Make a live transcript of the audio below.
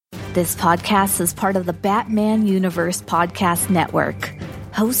This podcast is part of the Batman Universe Podcast Network,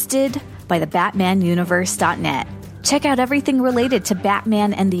 hosted by the BatmanUniverse.net. Check out everything related to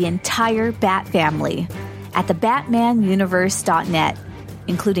Batman and the entire Bat family at the BatmanUniverse.net,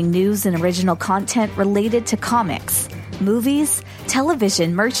 including news and original content related to comics, movies,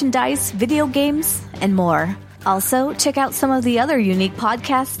 television, merchandise, video games, and more. Also, check out some of the other unique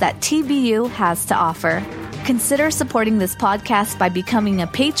podcasts that TBU has to offer. Consider supporting this podcast by becoming a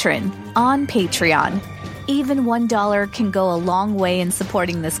patron on Patreon. Even $1 can go a long way in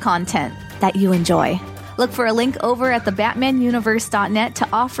supporting this content that you enjoy. Look for a link over at thebatmanuniverse.net to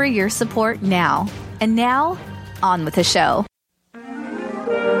offer your support now. And now, on with the show.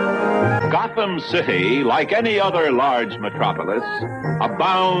 Gotham City, like any other large metropolis,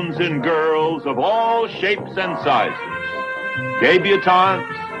 abounds in girls of all shapes and sizes.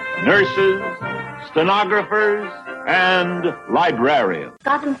 Debutantes, nurses, stenographers, and librarians.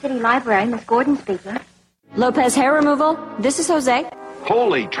 Gotham City Library, Miss Gordon speaking. Lopez hair removal. This is Jose.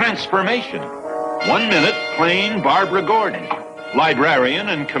 Holy transformation. 1 minute, plain Barbara Gordon, librarian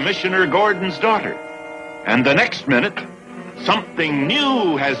and Commissioner Gordon's daughter. And the next minute, something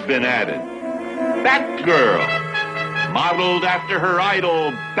new has been added. Batgirl, modeled after her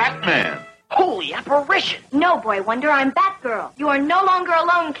idol, Batman. Holy apparition! No, Boy Wonder, I'm Batgirl. You are no longer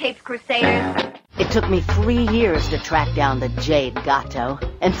alone, Capes Crusaders. It took me 3 years to track down the Jade Gato,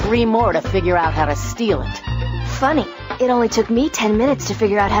 and 3 more to figure out how to steal it. Funny, it only took me 10 minutes to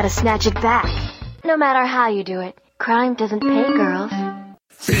figure out how to snatch it back. No matter how you do it, crime doesn't pay, girls.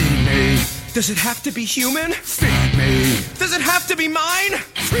 Feed me. Does it have to be human? Feed me. Does it have to be mine?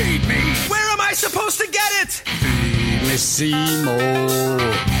 Feed me. Where am I supposed to get it? Feed me, Seymour.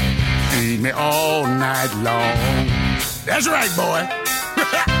 Feed me all night long. That's right, boy.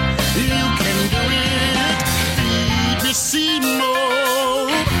 You can do it. Feed me, Seymour.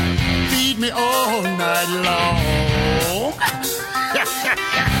 Feed me all night long.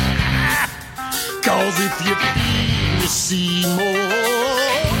 'Cause if you feed me, Seymour,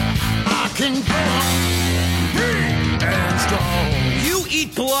 I can grow big and strong. You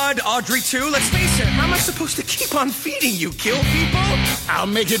eat blood, Audrey, too? Let's face it, how am I supposed to keep on feeding you? Kill people? I'll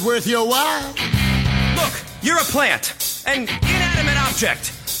make it worth your while. Look, you're a plant, an inanimate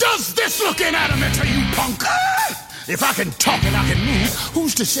object. Does this look inanimate to you, punk? If I can talk and I can move,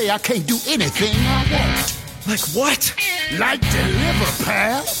 who's to say I can't do anything I want? Like what? Like deliver,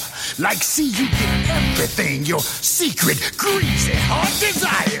 pal. Like see you get everything your secret, greasy heart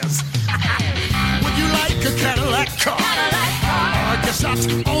desires. Would you like a Cadillac car? I guess not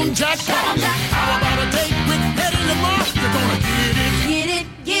on jackpot. How about a date with Eddie Lamar? You're gonna get it. Get it,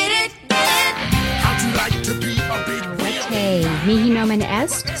 get it, get it. How'd you like to be a big wheel? Hey, mihi nomen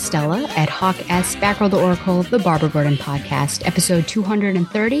est, Stella, et hoc est, Batgirl the Oracle, the Barbara Gordon podcast, episode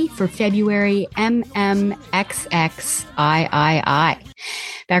 230 for February MMXXIII.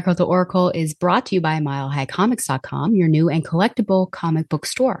 Batgirl the Oracle is brought to you by MileHighComics.com, your new and collectible comic book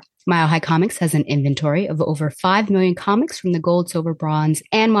store. Mile High Comics has an inventory of over 5 million comics from the gold, silver, bronze,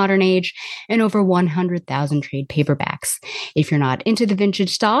 and modern age, and over 100,000 trade paperbacks. If you're not into the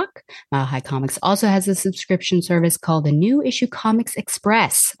vintage stock, Mile High Comics also has a subscription service called the New Issue Comics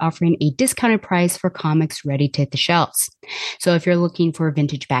Express, offering a discounted price for comics ready to hit the shelves. So if you're looking for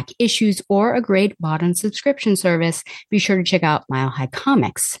vintage back issues or a great modern subscription service, be sure to check out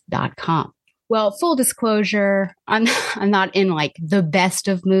MileHighComics.com. Well, full disclosure, I'm not in like the best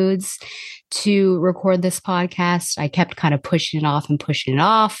of moods to record this podcast. I kept kind of pushing it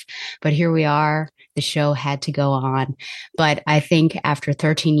off, but here we are. The show had to go on. But I think after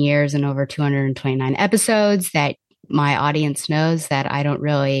 13 years and over 229 episodes that my audience knows that I don't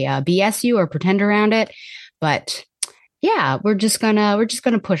really BS you or pretend around it. But yeah, we're just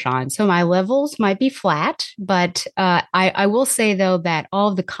gonna push on. So my levels might be flat, but I will say though that all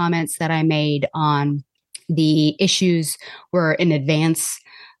of the comments that I made on the issues were in advance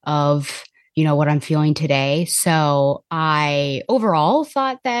of, what I'm feeling today. So I overall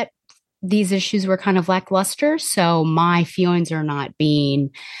thought that these issues were kind of lackluster. So my feelings are not being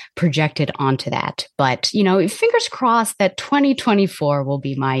projected onto that. But, fingers crossed that 2024 will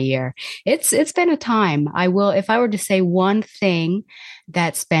be my year. It's been a time. If I were to say one thing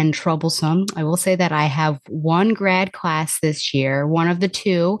that's been troublesome, I will say that I have one grad class this year, one of the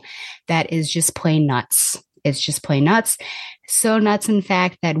two, that is just plain nuts. It's just plain nuts. So nuts, in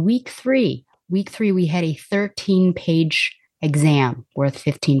fact, that week three, we had a 13-page exam worth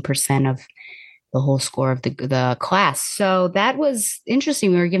 15% of the whole score of the class. So that was interesting.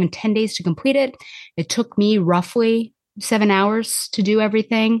 We were given 10 days to complete it. It took me roughly 7 hours to do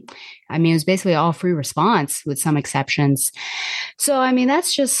everything. I mean, it was basically all free response with some exceptions. So, I mean,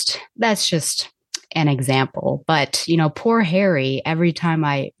 that's just an example. But, poor Harry, every time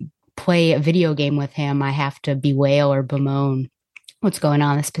I play a video game with him, I have to bewail or bemoan what's going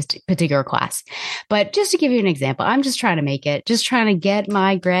on in this particular class. But just to give you an example, I'm just trying to make it, just trying to get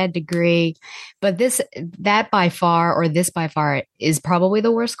my grad degree. But this by far is probably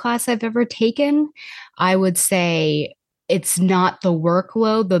the worst class I've ever taken. I would say it's not the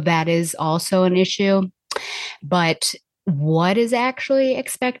workload, though that is also an issue, but what is actually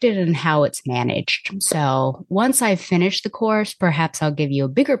expected and how it's managed. So once I finish the course, perhaps I'll give you a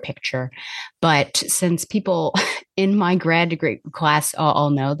bigger picture. But since people in my grad degree class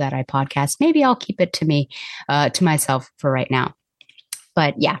all know that I podcast, maybe I'll keep it to myself for right now.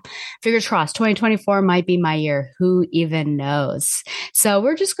 But yeah, fingers crossed, 2024 might be my year. Who even knows? So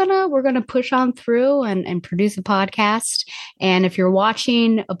we're gonna push on through and produce a podcast. And if you're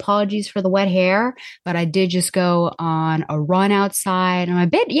watching, apologies for the wet hair, but I did just go on a run outside. I'm a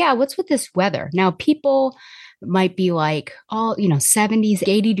bit, what's with this weather? Now people might be like, 70s,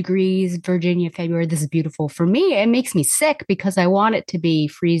 80 degrees, Virginia, February. This is beautiful. For me, it makes me sick because I want it to be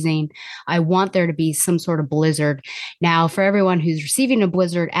freezing. I want there to be some sort of blizzard. Now, for everyone who's receiving a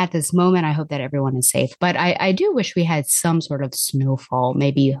blizzard at this moment, I hope that everyone is safe. But I do wish we had some sort of snowfall.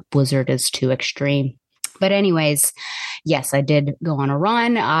 Maybe blizzard is too extreme. But anyways, yes, I did go on a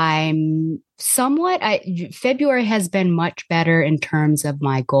run. February has been much better in terms of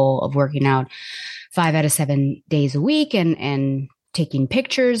my goal of working out 5 out of 7 days a week and taking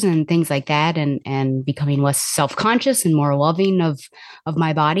pictures and things like that and becoming less self-conscious and more loving of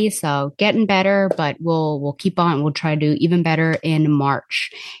my body. So getting better, but we'll keep on. We'll try to do even better in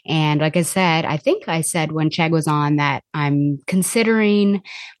March. And like I said, I think I said when Chad was on that I'm considering,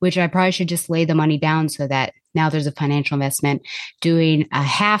 which I probably should just lay the money down so that now there's a financial investment, doing a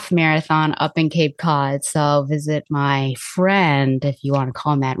half marathon up in Cape Cod. So visit my friend, if you want to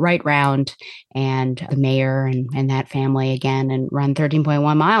call him that, Right Round, and the mayor and that family again, and run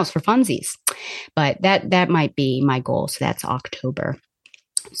 13.1 miles for funsies. But that might be my goal. So that's October.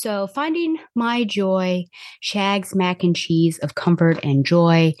 So finding my joy, Shag's mac and cheese of comfort and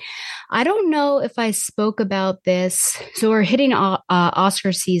joy. I don't know if I spoke about this. So we're hitting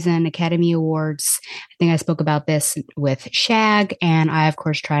Oscar season, Academy Awards. I think I spoke about this with Shag, and I, of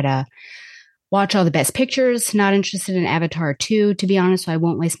course, try to watch all the best pictures. Not interested in Avatar 2, to be honest, so I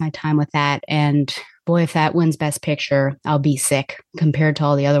won't waste my time with that. And boy, if that wins Best Picture, I'll be sick compared to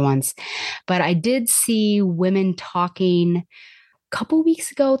all the other ones. But I did see Women Talking couple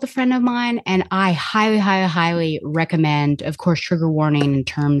weeks ago with a friend of mine, and I highly, highly, highly recommend, of course, trigger warning in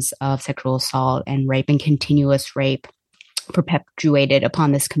terms of sexual assault and rape and continuous rape perpetuated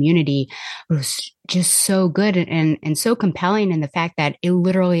upon this community. It was just so good and so compelling in the fact that it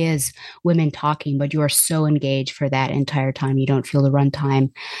literally is women talking, but you are so engaged for that entire time. You don't feel the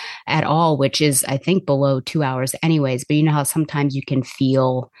runtime at all, which is, I think, below 2 hours anyways. But you know how sometimes you can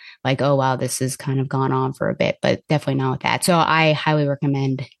feel like, oh, wow, this has kind of gone on for a bit, but definitely not with that. So I highly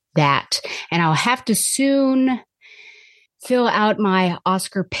recommend that. And I'll have to soon fill out my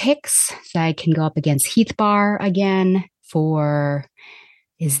Oscar picks so I can go up against Heathbar again for,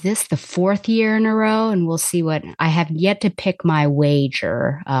 is this the 4th year in a row? And we'll see what, I have yet to pick my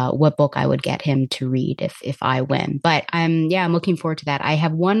wager, what book I would get him to read if I win. But I'm looking forward to that. I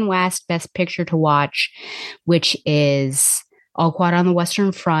have one last Best Picture to watch, which is All Quiet on the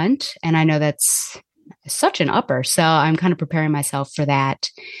Western Front. And I know that's such an upper, so I'm kind of preparing myself for that.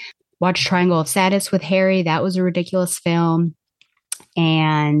 Watch Triangle of Sadness with Harry. That was a ridiculous film.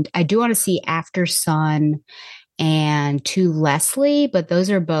 And I do want to see After Sun and To Leslie, but those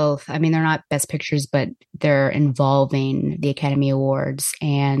are both, I mean, they're not Best Pictures, but they're involving the Academy Awards.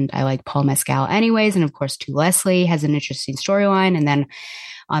 And I like Paul Mescal anyways. And of course, To Leslie has an interesting storyline. And then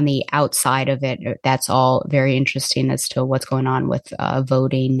on the outside of it, that's all very interesting as to what's going on with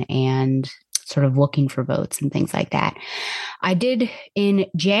voting and sort of looking for votes and things like that. I did in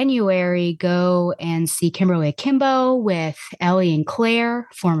January go and see Kimberly Akimbo with Ellie and Claire,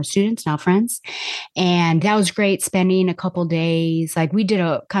 former students, now friends. And that was great, spending a couple days. Like we did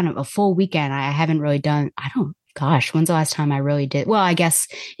a kind of a full weekend. I haven't really done, when's the last time I really did? Well, I guess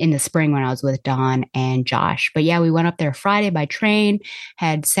in the spring when I was with Don and Josh. But yeah, we went up there Friday by train,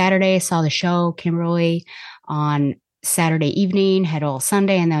 had Saturday, saw the show, Kimberly on Saturday evening, had all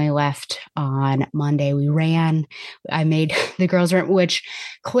Sunday, and then we left on Monday. We ran. I made the girls run, which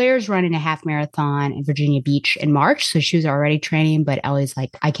Claire's running a half marathon in Virginia Beach in March. So she was already training, but Ellie's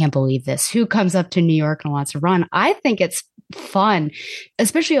like, I can't believe this. Who comes up to New York and wants to run? I think it's fun,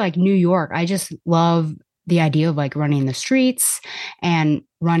 especially like New York. I just love the idea of like running the streets and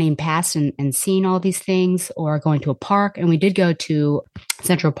running past and seeing all these things, or going to a park. And we did go to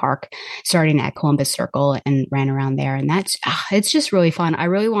Central Park starting at Columbus Circle and ran around there. And it's just really fun. I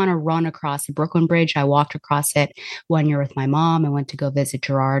really want to run across the Brooklyn Bridge. I walked across it one year with my mom and went to go visit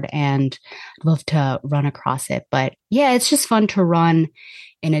Gerard, and I'd love to run across it. But yeah, it's just fun to run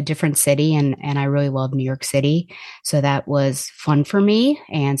in a different city. And I really love New York City. So that was fun for me,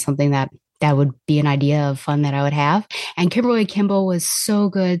 and something that would be an idea of fun that I would have. And Kimberly Kimball was so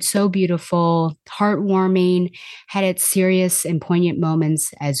good, so beautiful, heartwarming, had its serious and poignant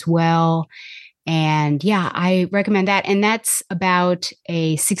moments as well. And yeah, I recommend that. And that's about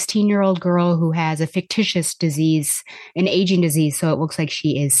a 16-year-old girl who has a fictitious disease, an aging disease. So it looks like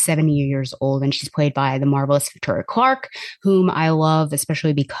she is 70 years old, and she's played by the marvelous Victoria Clark, whom I love,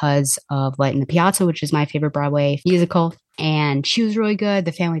 especially because of Light in the Piazza, which is my favorite Broadway musical. And she was really good.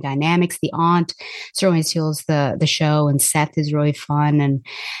 The family dynamics, the aunt certainly steals the show, and Seth is really fun, and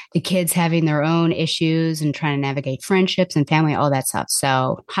the kids having their own issues and trying to navigate friendships and family, all that stuff.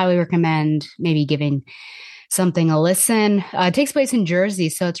 So highly recommend maybe giving something a listen. It takes place in Jersey,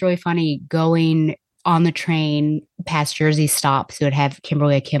 so it's really funny going on the train past Jersey stops. It would have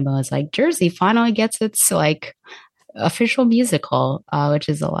Kimberly Akimbo as like, Jersey finally gets its like official musical, which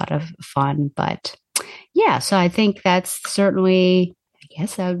is a lot of fun. But yeah, so I think that's certainly, I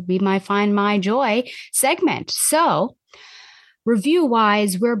guess that would be my Find My Joy segment. So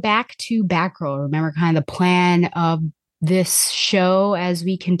review-wise, we're back to Batgirl. Remember, kind of the plan of this show as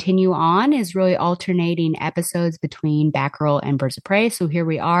we continue on is really alternating episodes between Batgirl and Birds of Prey. So here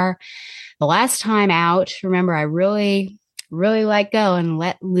we are. The last time out, remember, I really let go and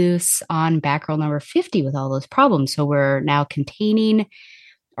let loose on Batgirl number 50 with all those problems. So we're now containing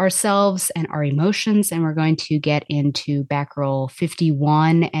ourselves and our emotions, and we're going to get into Batgirl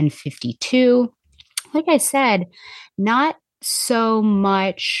 51 and 52. Like I said, not so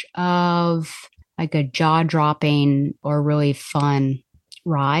much of like a jaw-dropping or really fun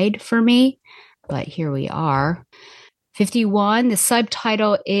ride for me, but here we are. 51, the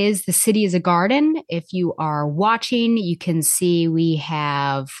subtitle is The City is a Garden. If you are watching, you can see we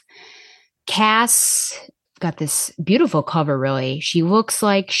have Cass got this beautiful cover, really. She looks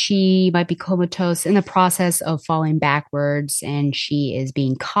like she might be comatose, in the process of falling backwards, and she is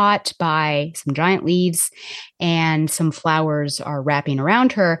being caught by some giant leaves, and some flowers are wrapping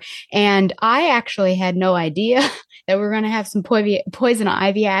around her. And I actually had no idea that we were going to have some poison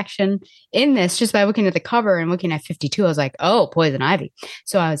ivy action in this just by looking at the cover and looking at 52. I was like, oh, poison ivy.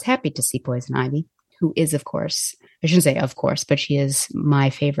 So I was happy to see poison ivy, who is, of course, I shouldn't say of course, but she is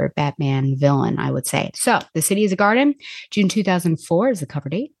my favorite Batman villain, I would say. So, The City is a Garden, June 2004 is the cover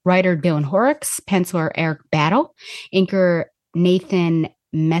date. Writer Dylan Horrocks, penciler Eric Battle, inker Nathan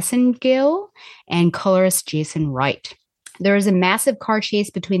Messengill, and colorist Jason Wright. There is a massive car chase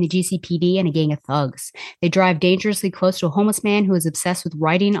between the GCPD and a gang of thugs. They drive dangerously close to a homeless man who is obsessed with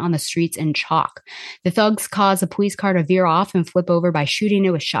writing on the streets in chalk. The thugs cause a police car to veer off and flip over by shooting it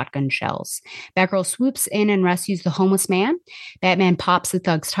with shotgun shells. Batgirl swoops in and rescues the homeless man. Batman pops the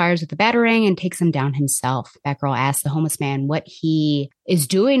thug's tires with a batarang and takes him down himself. Batgirl asks the homeless man what he is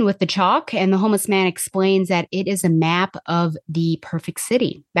doing with the chalk, and the homeless man explains that it is a map of the perfect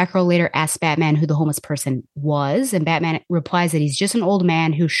city. Batgirl later asks Batman who the homeless person was, and Batman replies that he's just an old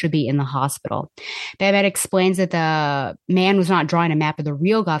man who should be in the hospital. Batman explains that the man was not drawing a map of the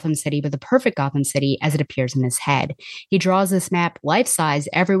real Gotham City, but the perfect Gotham City as it appears in his head. He draws this map life-size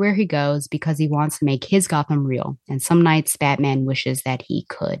everywhere he goes because he wants to make his Gotham real, and some nights Batman wishes that he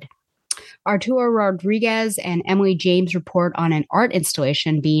could. Arturo Rodriguez and Emily James report on an art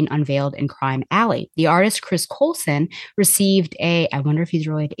installation being unveiled in Crime Alley. The artist Chris Coulson received I wonder if he's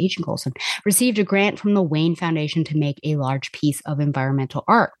related to Agent Coulson, received a grant from the Wayne Foundation to make a large piece of environmental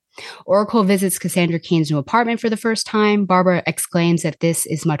art. Oracle visits Cassandra Cain's new apartment for the first time. Barbara exclaims that this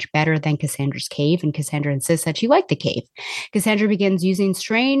is much better than Cassandra's cave, and Cassandra insists that she liked the cave. Cassandra begins using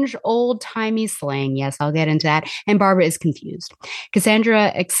strange, old-timey slang. Yes, I'll get into that. And Barbara is confused.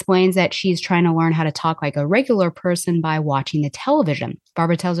 Cassandra explains that she's trying to learn how to talk like a regular person by watching the television.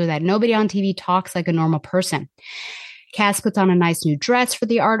 Barbara tells her that nobody on TV talks like a normal person. Cass puts on a nice new dress for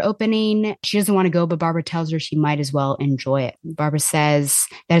the art opening. She doesn't want to go, but Barbara tells her she might as well enjoy it. Barbara says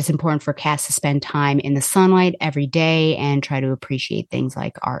that it's important for Cass to spend time in the sunlight every day and try to appreciate things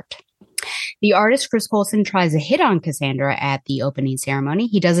like art. The artist Chris Coulson tries to hit on Cassandra at the opening ceremony.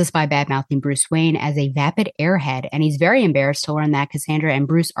 He does this by bad-mouthing Bruce Wayne as a vapid airhead, and he's very embarrassed to learn that Cassandra and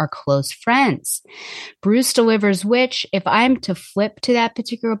Bruce are close friends. Bruce delivers which, if I'm to flip to that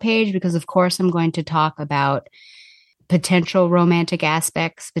particular page, because of course I'm going to talk about potential romantic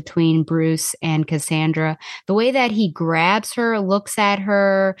aspects between Bruce and Cassandra. The way that he grabs her, looks at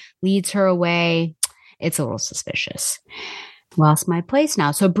her, leads her away, it's a little suspicious. Lost my place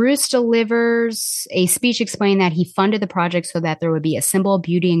now. So Bruce delivers a speech explaining that he funded the project so that there would be a symbol of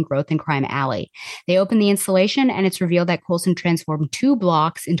beauty and growth in Crime Alley. They open the installation and it's revealed that Coulson transformed 2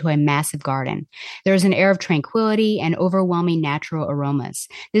 blocks into a massive garden. There is an air of tranquility and overwhelming natural aromas.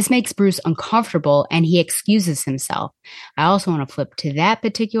 This makes Bruce uncomfortable and he excuses himself. I also want to flip to that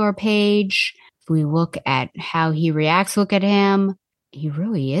particular page. If we look at how he reacts, look at him. He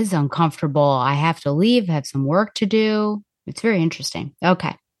really is uncomfortable. I have to leave. I have some work to do. It's very interesting.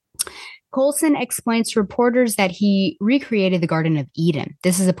 Okay. Coulson explains to reporters that he recreated the Garden of Eden.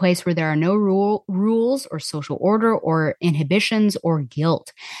 This is a place where there are no rules or social order or inhibitions or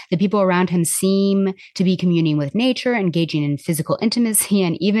guilt. The people around him seem to be communing with nature, engaging in physical intimacy,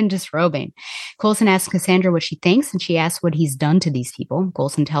 and even disrobing. Coulson asks Cassandra what she thinks, and she asks what he's done to these people.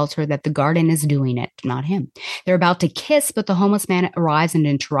 Coulson tells her that the garden is doing it, not him. They're about to kiss, but the homeless man arrives and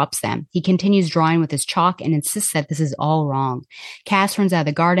interrupts them. He continues drawing with his chalk and insists that this is all wrong. Cass runs out of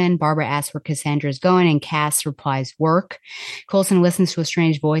the garden. Barbara asks where Cassandra is going, and Cass replies, work. Coulson listens to a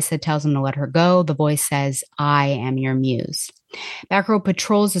strange voice that tells him to let her go. The voice says, I am your muse. Batgirl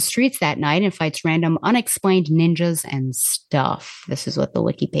patrols the streets that night and fights random unexplained ninjas and stuff. This is what the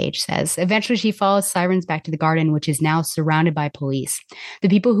wiki page says. Eventually, she follows Sirens back to the garden, which is now surrounded by police. The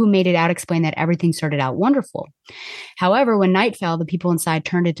people who made it out explain that everything started out wonderful. However, when night fell, the people inside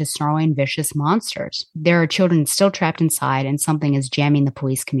turned into snarling, vicious monsters. There are children still trapped inside, and something is jamming the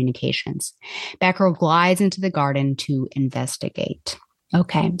police communications. Batgirl glides into the garden to investigate.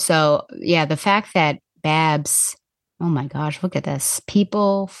 Okay, so yeah, the fact that Babs... Oh my gosh, look at this.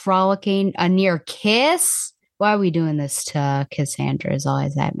 People frolicking, a near kiss. Why are we doing this to Cassandra is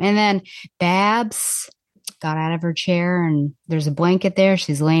always that. And then Babs got out of her chair and there's a blanket there.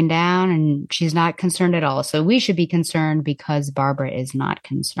 She's laying down and she's not concerned at all. So we should be concerned because Barbara is not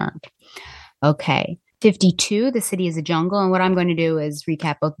concerned. Okay. 52, The City is a Jungle. And what I'm going to do is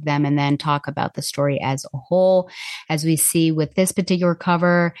recap both of them and then talk about the story as a whole. As we see with this particular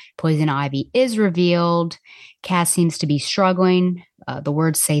cover, Poison Ivy is revealed. Cass seems to be struggling. The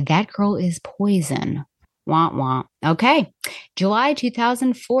words say, that girl is poison. Wah, wah. Okay. July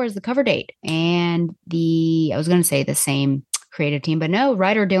 2004 is the cover date. And I was going to say the same creative team, but no,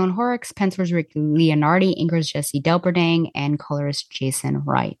 writer Dylan Horrocks, pencilers Rick Leonardi, inkers Jesse Delperdang, and colorist Jason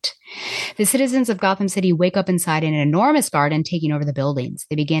Wright. The citizens of Gotham City wake up inside an enormous garden taking over the buildings.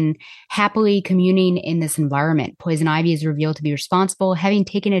 They begin happily communing in this environment. Poison Ivy is revealed to be responsible, having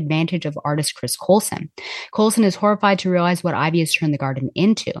taken advantage of artist Chris Coulson. Coulson is horrified to realize what Ivy has turned the garden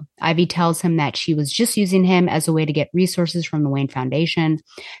into. Ivy tells him that she was just using him as a way to get resources from the Wayne Foundation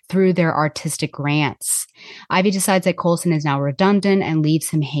through their artistic grants. Ivy decides that Coulson is now redundant and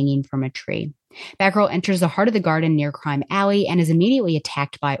leaves him hanging from a tree. Batgirl enters the heart of the garden near Crime Alley and is immediately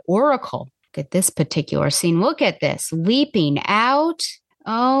attacked by Oracle. Look at this particular scene. Look at this. Leaping out.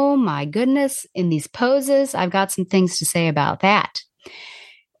 Oh my goodness. In these poses, I've got some things to say about that.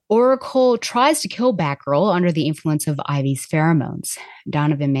 Oracle tries to kill Batgirl under the influence of Ivy's pheromones.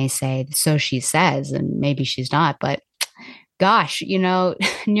 Donovan may say, so she says, and maybe she's not, but gosh,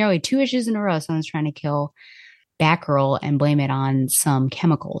 nearly 2 issues in a row, someone's trying to kill Batgirl and blame it on some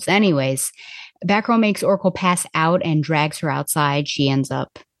chemicals. Anyways, Batgirl makes Oracle pass out and drags her outside. She ends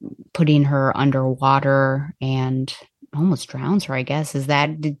up putting her underwater and almost drowns her, I guess. Is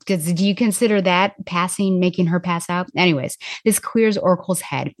that, because do you consider that making her pass out? Anyways, this clears Oracle's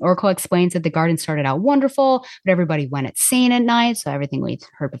head. Oracle explains that the garden started out wonderful, but everybody went insane at night, so everything we've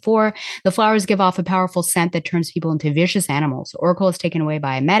heard before. The flowers give off a powerful scent that turns people into vicious animals. Oracle is taken away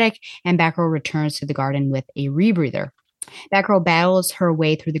by a medic, and Batgirl returns to the garden with a rebreather. Batgirl battles her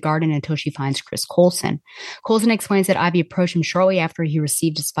way through the garden until she finds Chris Coulson. Coulson explains that Ivy approached him shortly after he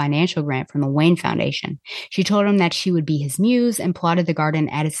received his financial grant from the Wayne Foundation. She told him that she would be his muse and plotted the garden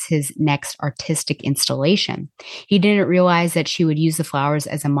as his next artistic installation. He didn't realize that she would use the flowers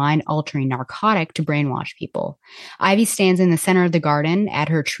as a mind-altering narcotic to brainwash people. Ivy stands in the center of the garden at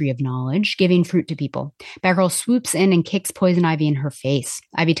her tree of knowledge, giving fruit to people. Batgirl swoops in and kicks Poison Ivy in her face.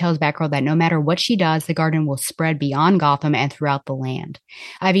 Ivy tells Batgirl that no matter what she does, the garden will spread beyond Gotham and throughout the land.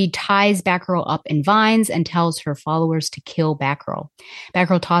 Ivy ties Batgirl up in vines and tells her followers to kill Batgirl.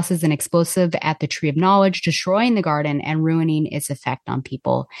 Batgirl tosses an explosive at the Tree of Knowledge, destroying the garden and ruining its effect on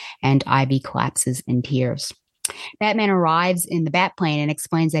people, and Ivy collapses in tears. Batman arrives in the Batplane and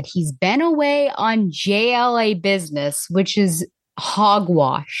explains that he's been away on JLA business, which is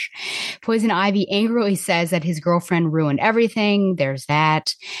hogwash. Poison Ivy angrily says that his girlfriend ruined everything. There's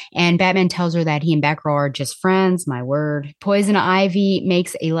that. And Batman tells her that he and Batgirl are just friends. My word. Poison Ivy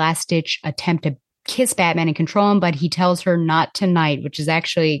makes a last-ditch attempt to kiss Batman and control him, but he tells her not tonight, which is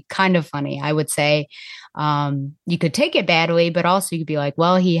actually kind of funny, I would say. You could take it badly, but also you could be like,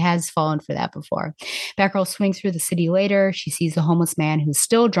 well, he has fallen for that before. Batgirl swings through the city later. She sees the homeless man who's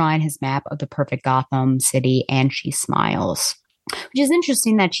still drawing his map of the perfect Gotham City, and she smiles. Which is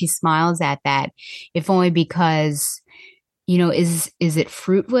interesting that she smiles at that, if only because, is it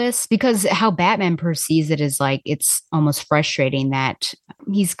fruitless? Because how Batman perceives it is like it's almost frustrating that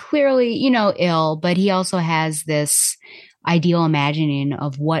he's clearly, ill, but he also has this ideal imagining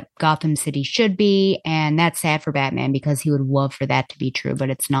of what Gotham City should be. And that's sad for Batman because he would love for that to be true, but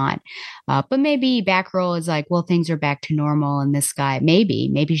it's not. But maybe Batgirl is like, well, things are back to normal. And this guy,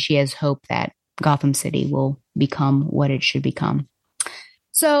 maybe she has hope that Gotham City will become what it should become.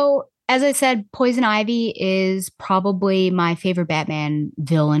 So, as I said, Poison Ivy is probably my favorite Batman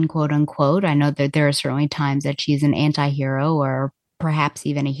villain, quote unquote. I know that there are certainly times that she's an anti-hero or perhaps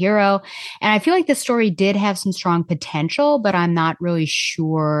even a hero. And I feel like the story did have some strong potential, but I'm not really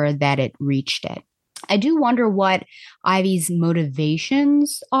sure that it reached it. I do wonder what Ivy's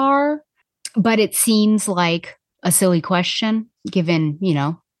motivations are, but it seems like a silly question given,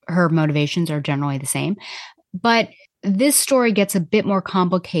 her motivations are generally the same. But this story gets a bit more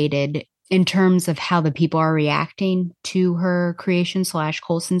complicated in terms of how the people are reacting to her creation /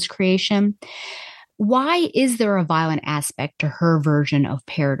 Coulson's creation. Why is there a violent aspect to her version of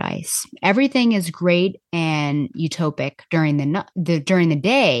paradise? Everything is great and utopic during the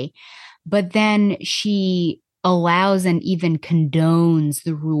day, but then she allows and even condones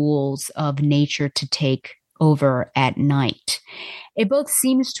the rules of nature to take over at night. It both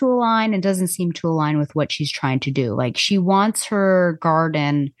seems to align and doesn't seem to align with what she's trying to do. Like, she wants her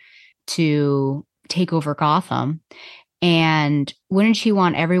garden to take over Gotham. And wouldn't she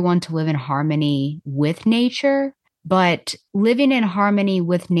want everyone to live in harmony with nature? But living in harmony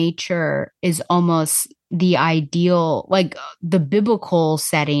with nature is almost the ideal, like the biblical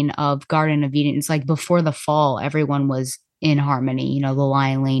setting of Garden of Eden. It's like before the fall, everyone was in harmony, the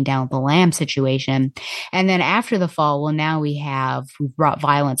lion laying down with the lamb situation. And then after the fall, well, now we've brought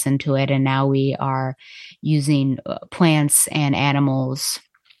violence into it. And now we are using plants and animals,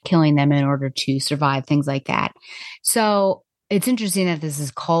 killing them in order to survive, things like that. So it's interesting that this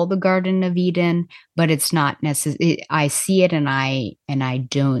is called the Garden of Eden, but it's not necessarily. I see it and I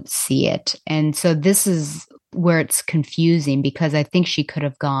don't see it. And so this is where it's confusing because I think she could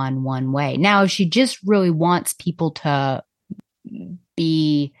have gone one way. Now, if she just really wants people to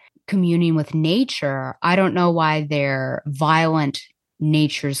be communing with nature, I don't know why their violent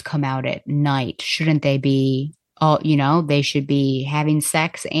natures come out at night. Shouldn't they be they should be having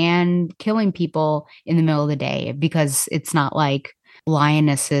sex and killing people in the middle of the day, because it's not like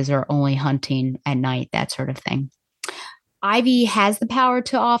lionesses are only hunting at night, that sort of thing. Ivy has the power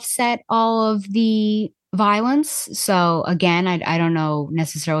to offset all of the violence. So again, I don't know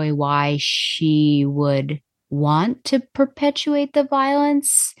necessarily why she would want to perpetuate the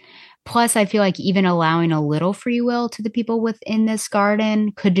violence. Plus, I feel like even allowing a little free will to the people within this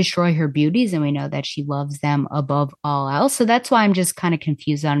garden could destroy her beauties. And we know that she loves them above all else. So that's why I'm just kind of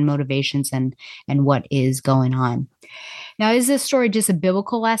confused on motivations and what is going on. Now, is this story just a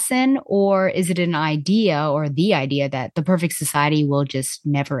biblical lesson, or is it an idea or the idea that the perfect society will just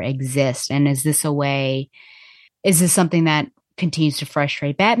never exist? And is this something that continues to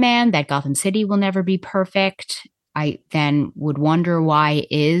frustrate Batman, that Gotham City will never be perfect? I then would wonder, why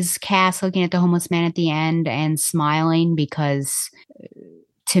is Cass looking at the homeless man at the end and smiling? Because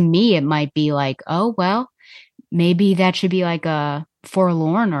to me, it might be like, oh, well, maybe that should be like a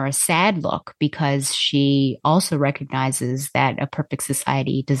forlorn or a sad look, because she also recognizes that a perfect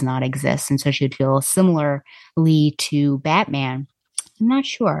society does not exist. And so she would feel similarly to Batman. I'm not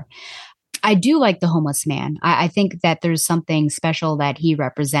sure. I do like the homeless man. I think that there's something special that he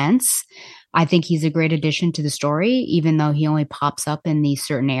represents. I think he's a great addition to the story, even though he only pops up in these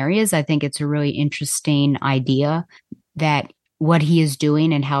certain areas. I think it's a really interesting idea that what he is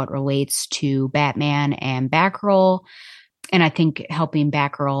doing and how it relates to Batman and Batgirl. And I think helping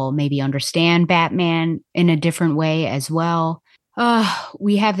Batgirl maybe understand Batman in a different way as well.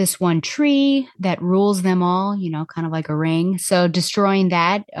 We have this one tree that rules them all, kind of like a ring. So destroying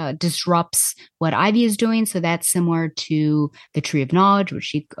that disrupts what Ivy is doing. So that's similar to the Tree of Knowledge, which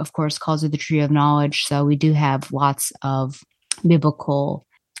she, of course, calls it the Tree of Knowledge. So we do have lots of biblical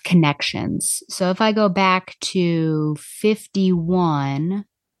connections. So if I go back to 51,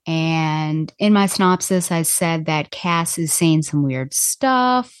 And in my synopsis, I said that Cass is saying some weird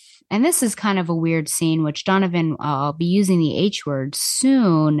stuff. And this is kind of a weird scene, which Donovan, I'll be using the H word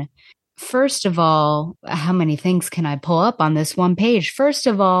soon. First of all, how many things can I pull up on this one page? First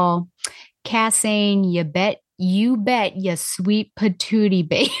of all, Cass saying, you bet, you sweet patootie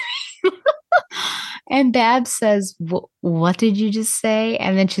baby. And Babs says, what did you just say?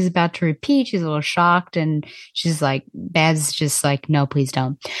 And then she's about to repeat. She's a little shocked. And she's like, Babs is just like, no, please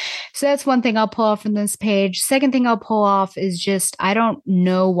don't. So that's one thing I'll pull off from this page. Second thing I'll pull off is just, I don't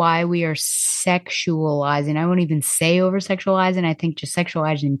know why we are sexualizing. I won't even say over sexualizing. I think just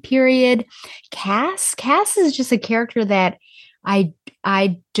sexualizing, period. Cass is just a character that I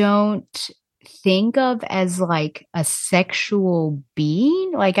don't think of as like a sexual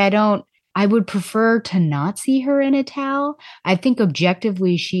being. Like I would prefer to not see her in a towel. I think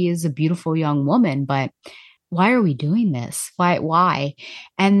objectively she is a beautiful young woman, but why are we doing this? Why?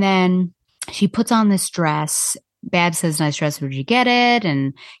 And then she puts on this dress. Babs says, nice dress, where'd you get it?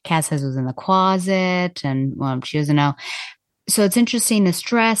 And Cass says it was in the closet. And well, she doesn't know. So it's interesting, this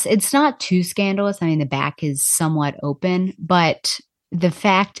dress. It's not too scandalous. I mean, the back is somewhat open, but the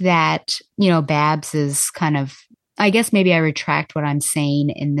fact that, Babs is kind of, I guess maybe I retract what I'm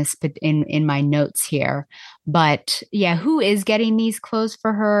saying in this, in my notes here, but yeah, who is getting these clothes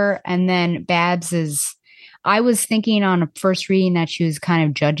for her? And then Babs is, I was thinking on a first reading that she was kind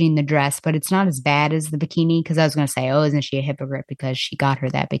of judging the dress, but it's not as bad as the bikini. Cause I was going to say, oh, isn't she a hypocrite because she got her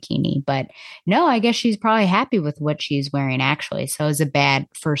that bikini? But no, I guess she's probably happy with what she's wearing actually. So it was a bad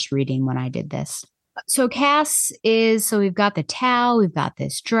first reading when I did this. So so we've got the towel, we've got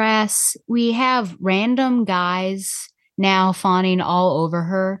this dress, we have random guys now fawning all over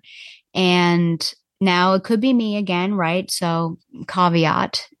her. And now it could be me again, right? So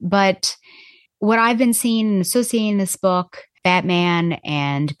caveat. But what I've been seeing and associating this book, Batman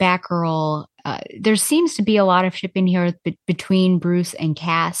and Batgirl, there seems to be a lot of shipping here between Bruce and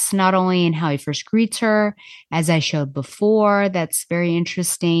Cass, not only in how he first greets her, as I showed before, that's very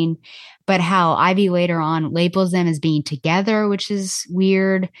interesting, but how Ivy later on labels them as being together, which is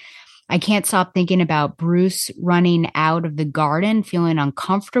weird. I can't stop thinking about Bruce running out of the garden, feeling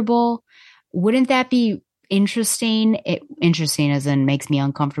uncomfortable. Wouldn't that be interesting? Interesting as in makes me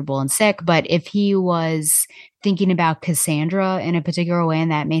uncomfortable and sick. But if he was thinking about Cassandra in a particular way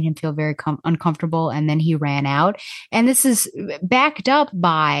and that made him feel very uncomfortable and then he ran out. And this is backed up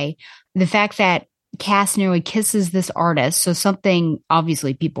by the fact that Cass nearly kisses this artist. So something,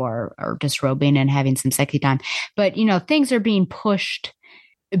 obviously people are disrobing and having some sexy time, but things are being pushed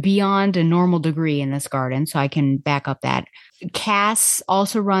beyond a normal degree in this garden. So I can back up that. Cass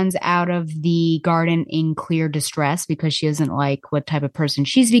also runs out of the garden in clear distress because she doesn't like what type of person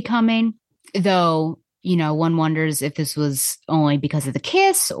she's becoming. Though, one wonders if this was only because of the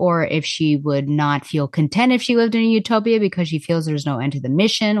kiss or if she would not feel content if she lived in a utopia because she feels there's no end to the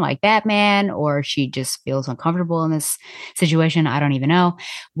mission like Batman, or she just feels uncomfortable in this situation. I don't even know.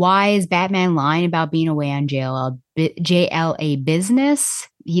 Why is Batman lying about being away on JLA business?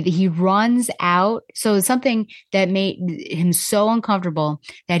 He runs out. So something that made him so uncomfortable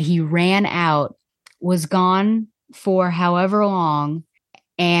that he ran out, was gone for however long,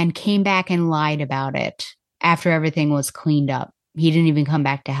 and came back and lied about it after everything was cleaned up. He didn't even come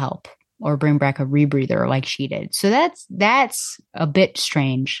back to help or bring back a rebreather like she did. So that's a bit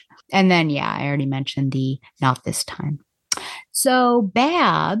strange. And then, yeah, I already mentioned the not this time. So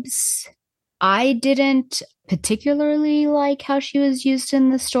Babs, I didn't particularly like how she was used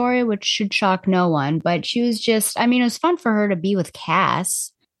in the story, which should shock no one, but she was just, it was fun for her to be with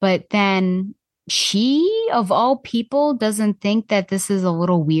Cass, but then she, of all people, doesn't think that this is a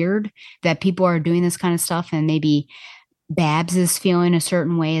little weird that people are doing this kind of stuff, and maybe Babs is feeling a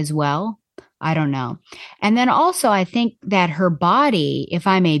certain way as well. I don't know. And then also, I think that her body, if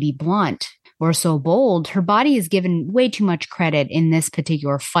I may be blunt or so bold, her body is given way too much credit in this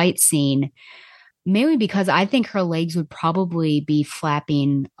particular fight scene, mainly because I think her legs would probably be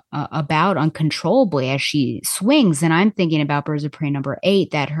flapping about uncontrollably as she swings. And I'm thinking about Birds of Prey number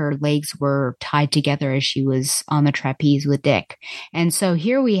 8, that her legs were tied together as she was on the trapeze with Dick. And so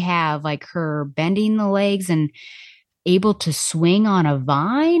here we have like her bending the legs and able to swing on a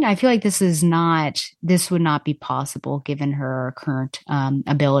vine. I feel like this would not be possible given her current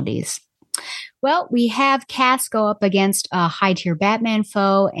abilities. Well, we have Cass go up against a high-tier Batman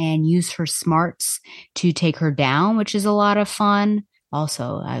foe and use her smarts to take her down, which is a lot of fun.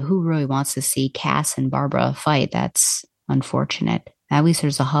 Also, who really wants to see Cass and Barbara fight? That's unfortunate. At least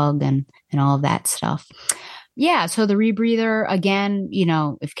there's a hug and all of that stuff. Yeah, so the rebreather, again,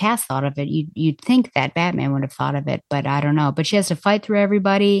 if Cass thought of it, you'd think that Batman would have thought of it, but I don't know. But she has to fight through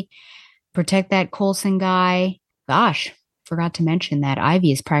everybody, protect that Coulson guy. Gosh, forgot to mention that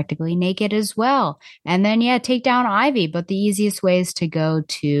Ivy is practically naked as well. And then, yeah, take down Ivy, but the easiest way is to go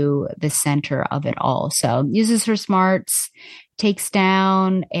to the center of it all. So uses her smarts, takes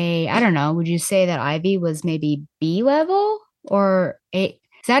down I don't know, would you say that Ivy was maybe B level or A?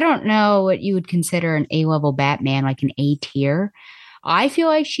 Because I don't know what you would consider an A-level Batman, like an A tier. I feel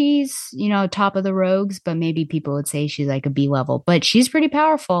like she's, top of the rogues, but maybe people would say she's like a B level. But she's pretty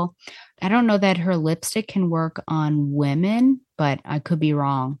powerful. I don't know that her lipstick can work on women, but I could be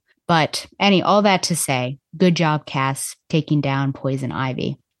wrong. But all that to say, good job, Cass, taking down Poison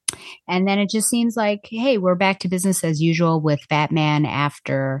Ivy. And then it just seems like, hey, we're back to business as usual with Batman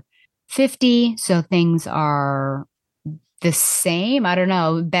after 50. So things are the same. I don't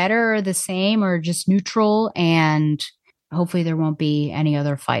know, better or the same or just neutral. And hopefully there won't be any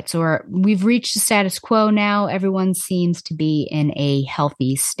other fights. Or we've reached the status quo now. Everyone seems to be in a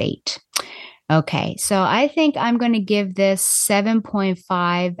healthy state. Okay, so I think I'm going to give this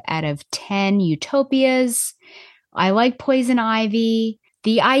 7.5 out of 10 Utopias. I like Poison Ivy.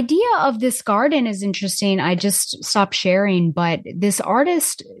 The idea of this garden is interesting. I just stopped sharing, but this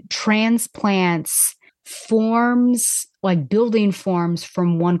artist transplants forms, like building forms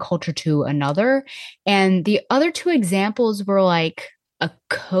from one culture to another. And the other two examples were like a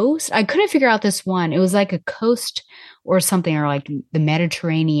coast. I couldn't figure out this one. It was like a coast or something, or like the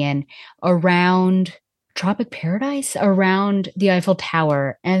Mediterranean around Tropic Paradise, around the Eiffel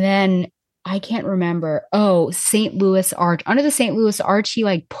Tower. And then I can't remember. Oh, St. Louis Arch. Under the St. Louis Arch, he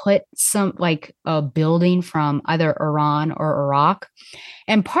like put some like a building from either Iran or Iraq.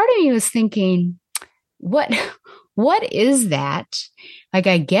 And part of me was thinking, what is that? Like,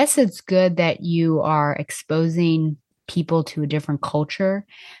 I guess it's good that you are exposing people to a different culture,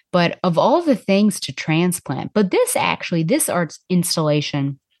 but of all the things to transplant, but this art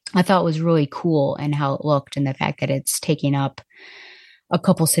installation, I thought was really cool, and how it looked, and the fact that it's taking up a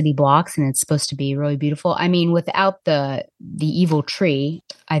couple city blocks and it's supposed to be really beautiful. I mean, without the evil tree,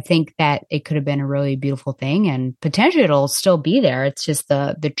 I think that it could have been a really beautiful thing, and potentially it'll still be there. It's just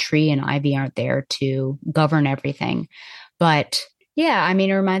the tree and ivy aren't there to govern everything. But yeah, I mean,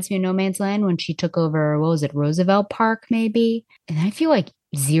 it reminds me of No Man's Land when she took over, what was it, Roosevelt Park maybe? And I feel like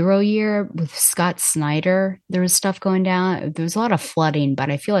 0 Year with Scott Snyder, there was stuff going down. There was a lot of flooding, but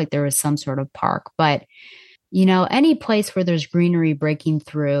I feel like there was some sort of park. But any place where there's greenery breaking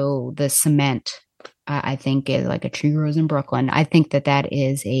through the cement, I think is like a tree grows in Brooklyn. I think that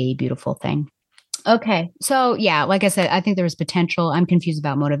is a beautiful thing. Okay. So yeah, like I said, I think there was potential. I'm confused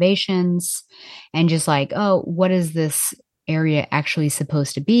about motivations and just like, oh, what is this area actually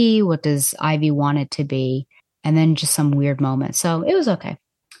supposed to be? What does Ivy want it to be? And then just some weird moments. So it was okay.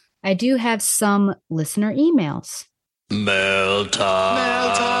 I do have some listener emails. Mail time.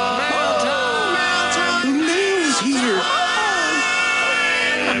 Mail time. Mail time. Mail time. Mail's here.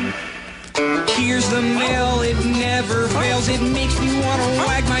 Here's the mail. It never fails. It makes me want to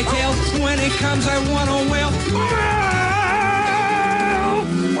wag my tail. When it comes, I want to wail.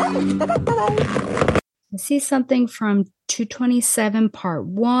 I see something from 227 part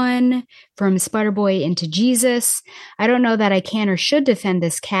 1 from Spider-Boy into Jesus. I don't know that I can or should defend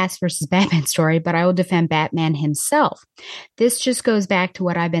this Cass versus Batman story, but I will defend Batman himself. This just goes back to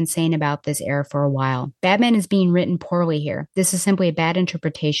what I've been saying about this era for a while. Batman is being written poorly here. This is simply a bad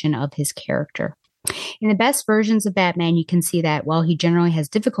interpretation of his character. In the best versions of Batman, you can see that while he generally has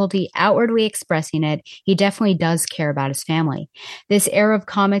difficulty outwardly expressing it, he definitely does care about his family. This era of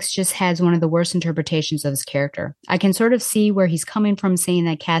comics just has one of the worst interpretations of his character. I can sort of see where he's coming from saying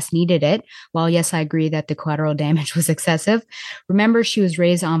that Cass needed it. While yes, I agree that the collateral damage was excessive. Remember, she was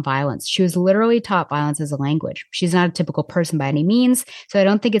raised on violence. She was literally taught violence as a language. She's not a typical person by any means, so I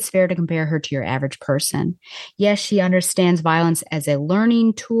don't think it's fair to compare her to your average person. Yes, she understands violence as a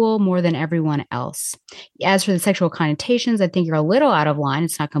learning tool more than everyone else. As for the sexual connotations, I think you're a little out of line.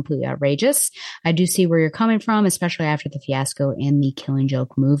 It's not completely outrageous. I do see where you're coming from, especially after the fiasco in the Killing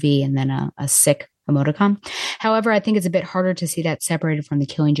Joke movie and then a sick emoticon. However, I think it's a bit harder to see that separated from the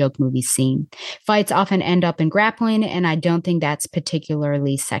Killing Joke movie scene. Fights often end up in grappling, and I don't think that's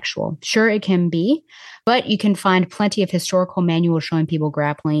particularly sexual. Sure, it can be, but you can find plenty of historical manuals showing people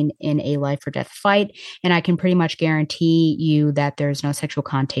grappling in a life or death fight, and I can pretty much guarantee you that there's no sexual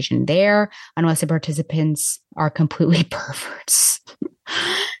connotation there unless the participants are completely perverts.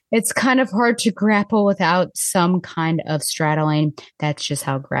 It's kind of hard to grapple without some kind of straddling. That's just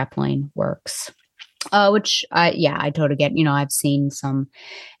how grappling works. I totally get. I've seen some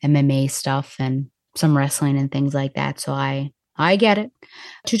MMA stuff, and some wrestling and things like that. So I get it.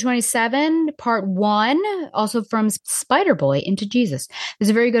 227, part 1, also from Spider-Boy Into Jesus.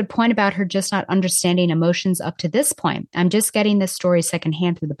 There's a very good point about her just not understanding emotions up to this point. I'm just getting this story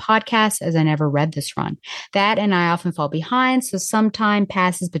secondhand through the podcast as I never read this run. That and I often fall behind, so some time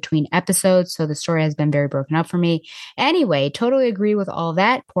passes between episodes, so the story has been very broken up for me. Anyway, totally agree with all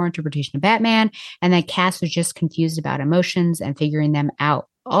that. Poor interpretation of Batman, and that Cass was just confused about emotions and figuring them out.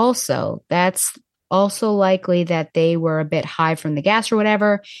 Also, that's also likely that they were a bit high from the gas or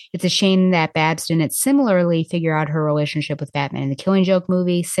whatever. It's a shame that Babs didn't similarly figure out her relationship with Batman in the Killing Joke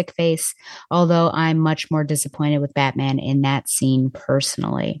movie, Sick Face, although I'm much more disappointed with Batman in that scene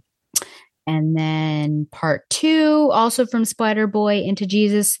personally. And then part 2, also from Spider-Boy Into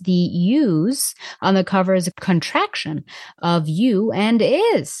Jesus, the U's on the cover is a contraction of you and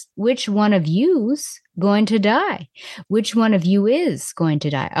is. Which one of you's going to die? Which one of you is going to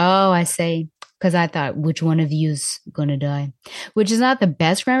die? Oh, I say, because I thought, which one of you's going to die? Which is not the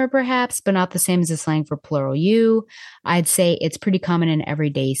best grammar, perhaps, but not the same as the slang for plural you. I'd say it's pretty common in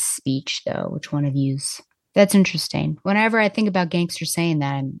everyday speech, though. Which one of you's? That's interesting. Whenever I think about gangsters saying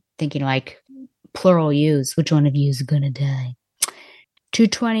that, I'm thinking like plural you's. Which one of you's going to die?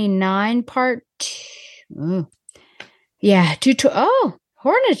 229 part 2. Yeah,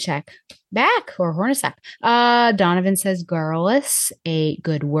 Hornacek. Back or Hornacek. Donovan says girlless, a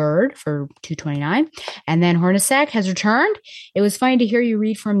good word for 229. And then Hornacek has returned. It was funny to hear you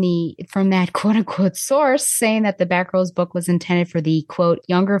read from that quote unquote source saying that the Batgirls book was intended for the quote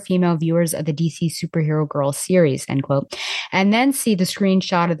younger female viewers of the DC Superhero Girl series, end quote. And then see the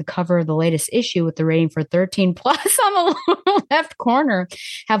screenshot of the cover of the latest issue with the rating for 13 plus on the left corner.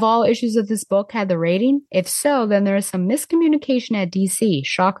 Have all issues of this book had the rating? If so, then there is some miscommunication at DC.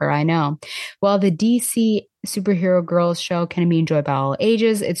 Shocker, I know. While the DC Superhero Girls show can be enjoyed by all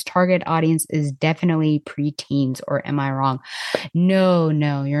ages, its target audience is definitely preteens, or am I wrong? No,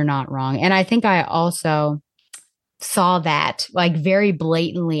 you're not wrong. And I think I also saw that like very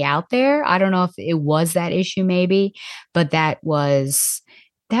blatantly out there. I don't know if it was that issue maybe, but that was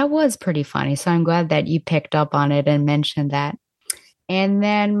pretty funny. So I'm glad that you picked up on it and mentioned that. And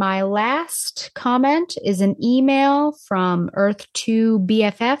then my last comment is an email from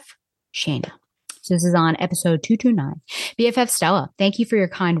Earth2BFF, Shayna. So this is on episode 229. BFF Stella, thank you for your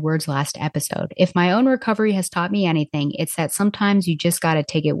kind words last episode. If my own recovery has taught me anything, it's that sometimes you just got to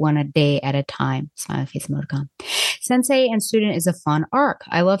take it one a day at a time. Smiley face emoticon. Sensei and Student is a fun arc.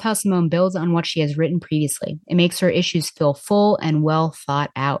 I love how Simone builds on what she has written previously. It makes her issues feel full and well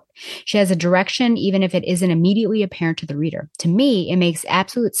thought out. She has a direction, even if it isn't immediately apparent to the reader. To me, it makes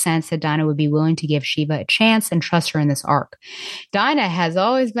absolute sense that Dinah would be willing to give Shiva a chance and trust her in this arc. Dinah has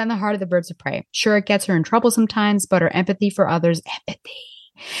always been the heart of the Birds of Prey. Sure, it gets her in trouble sometimes, but her empathy for others,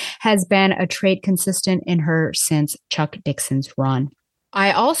 has been a trait consistent in her since Chuck Dixon's run.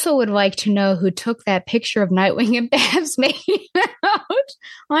 I also would like to know who took that picture of Nightwing and Babs making out.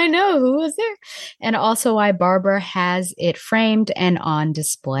 I know, who was there? And also why Barbara has it framed and on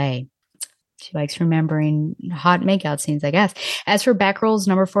display. She likes remembering hot makeout scenes, I guess. As for Batgirls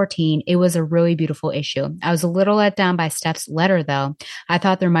number 14, it was a really beautiful issue. I was a little let down by Steph's letter, though. I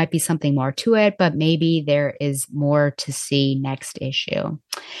thought there might be something more to it, but maybe there is more to see next issue.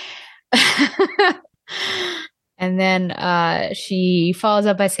 And then she follows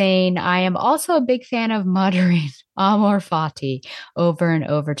up by saying, I am also a big fan of muttering Amor Fati over and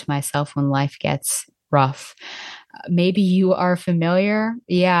over to myself when life gets rough. Maybe you are familiar.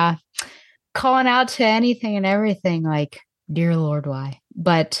 Yeah. Calling out to anything and everything like, dear Lord, why?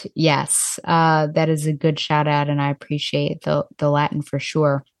 But yes, that is a good shout out, and I appreciate the Latin for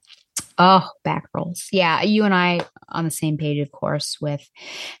sure. Oh, Batgirls. Yeah, you and I on the same page, of course, with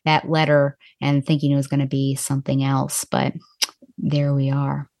that letter and thinking it was going to be something else, but there we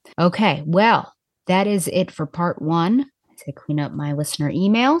are. Okay, well, that is it for part 1. As I clean up my listener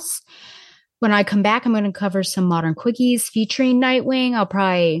emails. When I come back, I'm going to cover some modern quickies featuring Nightwing. I'll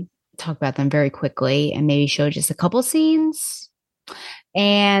probably talk about them very quickly and maybe show just a couple scenes,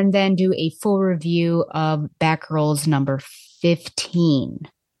 and then do a full review of Batgirls number 15.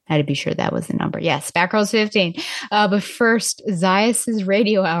 I had to be sure that was the number. Yes, Batgirls 15. But first, Zaius'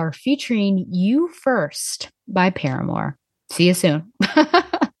 Radio Hour featuring You First by Paramore. See you soon.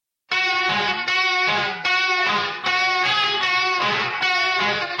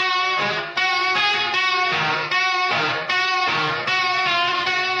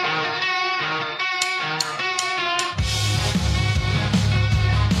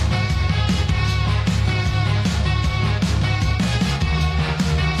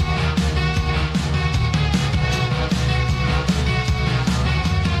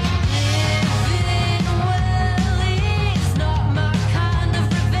 Living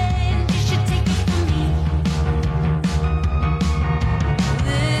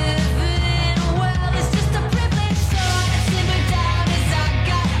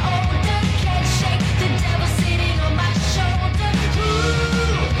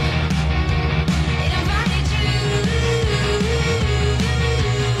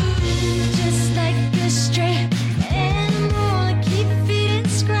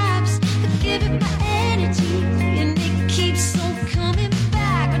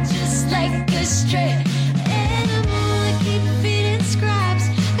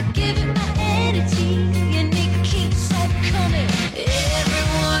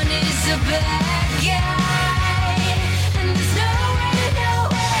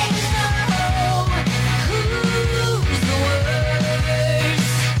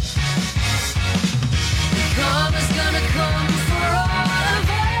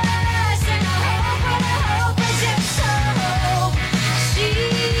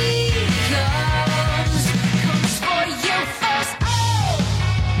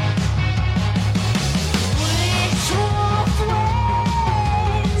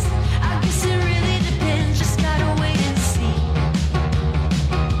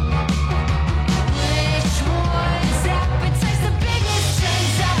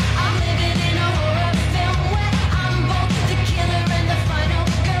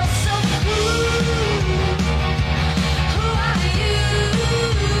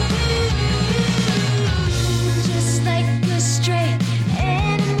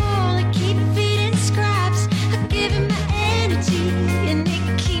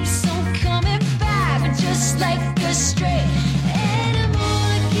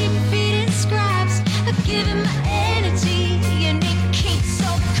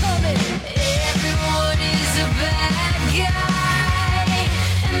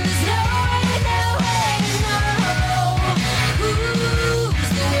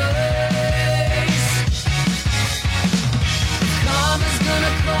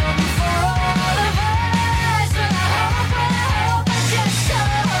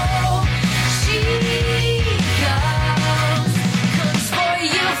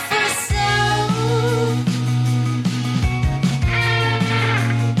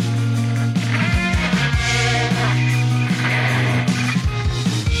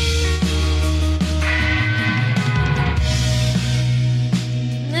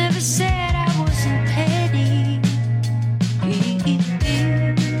said I wasn't petty.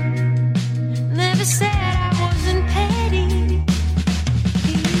 Never said I wasn't petty.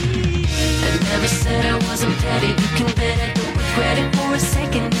 I never said I wasn't petty. You can bet I don't regret it for a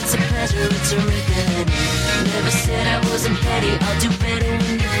second. It's a pleasure, it's a regret. Never said I wasn't petty. I'll do better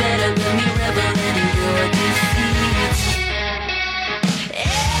when you're better. Let me revel in your defeat.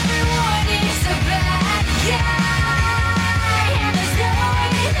 Everyone is a bad guy, and there's no way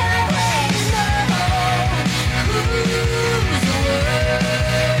to know who's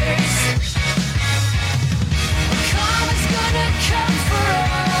worse. Karma's gonna come for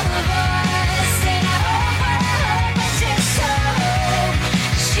all of us, and I hope, I just hope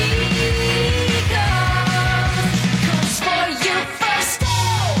she comes for you first.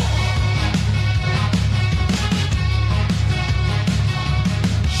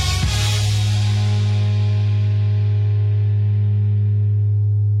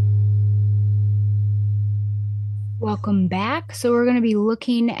 Welcome back. So we're going to be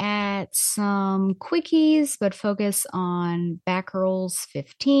looking at some quickies, but focus on Batgirls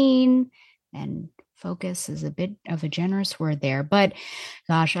 15. And focus is a bit of a generous word there. But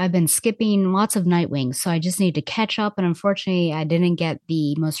gosh, I've been skipping lots of Nightwing, so I just need to catch up. And unfortunately, I didn't get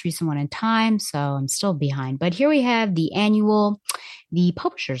the most recent one in time, so I'm still behind. But here we have the annual. The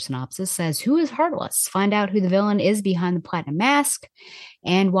publisher synopsis says, who is Heartless? Find out who the villain is behind the Platinum Mask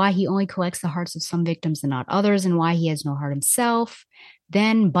and why he only collects the hearts of some victims and not others, and why he has no heart himself.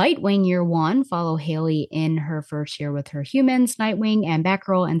 Then Bitewing Year 1, follow Haley in her first year with her humans, Nightwing and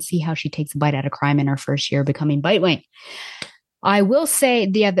Batgirl, and see how she takes a bite out of crime in her first year becoming Bitewing. I will say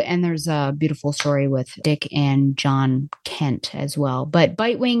and there's a beautiful story with Dick and John Kent as well. But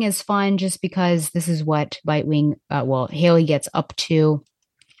Bitewing is fun just because this is what Bitewing, Haley gets up to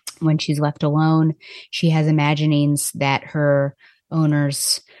when she's left alone. She has imaginings that her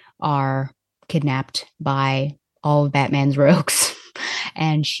owners are kidnapped by all of Batman's rogues,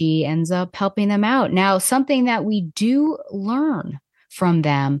 and she ends up helping them out. Now, something that we do learn from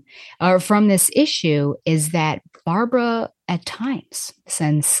them, or from this issue, is that Barbara at times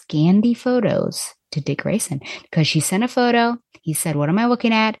sends scandy photos to Dick Grayson, because she sent a photo. He said, what am I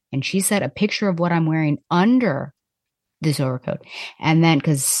looking at? And she said, a picture of what I'm wearing under this overcoat. And then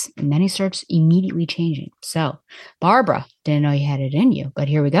he starts immediately changing. So Barbara, didn't know you had it in you, but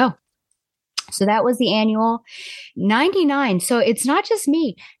here we go. So that was the annual 99. So it's not just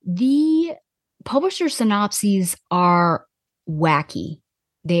me. The publisher synopses are wacky.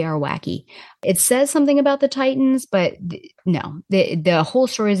 They are wacky. It says something about the Titans, but no, the whole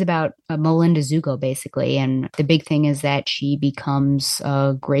story is about Melinda Zuko, basically. And the big thing is that she becomes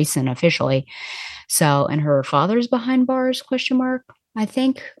Grayson officially. So, and her father's behind bars, ? I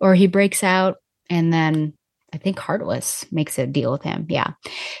think, or he breaks out, and then I think Heartless makes a deal with him. Yeah.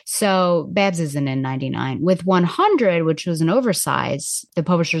 So Babs isn't in 99. With 100, which was an oversize, the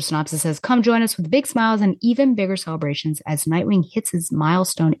publisher's synopsis says, come join us with big smiles and even bigger celebrations as Nightwing hits his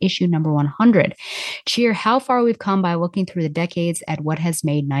milestone issue number 100. Cheer how far we've come by looking through the decades at what has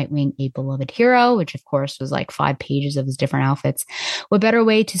made Nightwing a beloved hero, which of course was like 5 pages of his different outfits. What better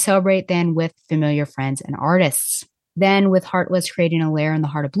way to celebrate than with familiar friends and artists? Then, with Heartless creating a lair in the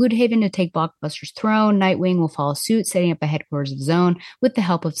heart of Bloodhaven to take Blockbuster's throne, Nightwing will follow suit, setting up a headquarters of his own with the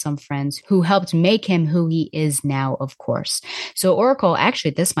help of some friends who helped make him who he is now, of course. So Oracle,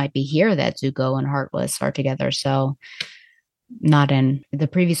 actually, this might be here that Zuko and Heartless are together, so not in the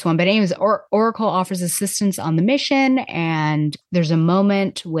previous one. But anyways, Oracle offers assistance on the mission, and there's a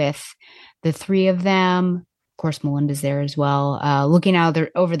moment with the 3 of them. Of course, Melinda's there as well, looking out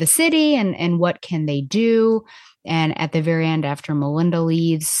over the city and what can they do. And at the very end, after Melinda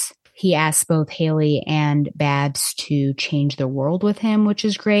leaves, he asks both Haley and Babs to change their world with him, which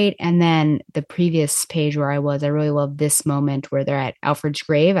is great. And then the previous page where I really love this moment where they're at Alfred's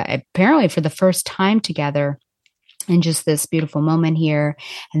grave, apparently for the first time together, and just this beautiful moment here.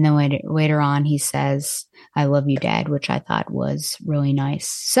 And then later on, he says, I love you, Dad, which I thought was really nice.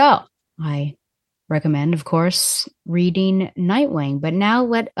 So I recommend, of course, reading Nightwing. But now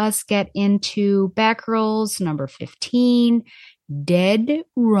let us get into Batgirls number 15, Dead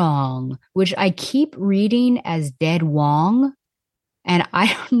Wrong, which I keep reading as Dead Wong. And I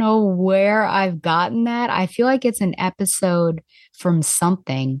don't know where I've gotten that. I feel like it's an episode from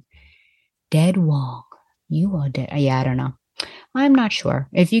something. Dead Wong. You are dead. Yeah, I don't know. I'm not sure.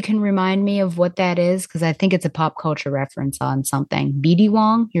 If you can remind me of what that is, because I think it's a pop culture reference on something. BD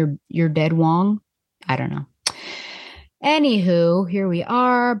Wong, you're Dead Wong. I don't know. Anywho, here we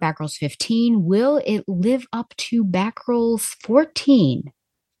are. Batgirls 15. Will it live up to Batgirls 14?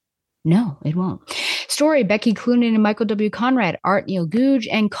 No, it won't. Story, Becky Cloonan and Michael W. Conrad. Art, Neil Googe,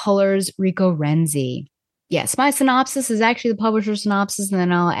 and colors, Rico Renzi. Yes, my synopsis is actually the publisher's synopsis, and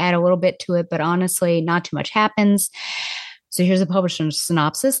then I'll add a little bit to it, but honestly, not too much happens. So here's a publisher's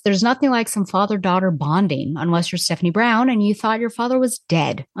synopsis. There's nothing like some father-daughter bonding, unless you're Stephanie Brown and you thought your father was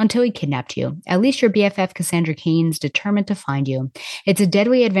dead until he kidnapped you. At least your BFF Cassandra Cain's determined to find you. It's a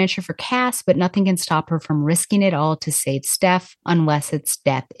deadly adventure for Cass, but nothing can stop her from risking it all to save Steph, unless it's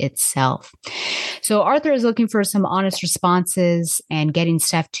death itself. So Arthur is looking for some honest responses and getting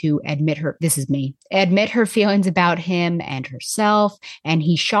Steph to admit her feelings about him and herself, and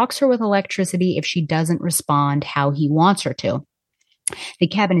he shocks her with electricity if she doesn't respond how he wants her to. The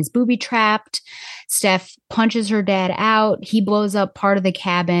cabin is booby-trapped. Steph punches her dad out. He blows up part of the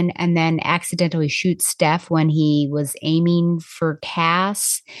cabin and then accidentally shoots Steph when he was aiming for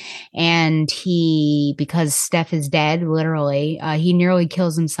Cass. And because Steph is dead, literally, he nearly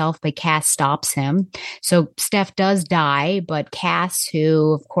kills himself, but Cass stops him. So Steph does die, but Cass,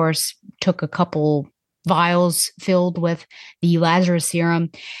 who, of course, took a couple vials filled with the Lazarus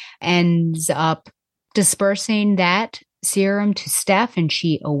serum, ends up dispersing that serum to Steph, and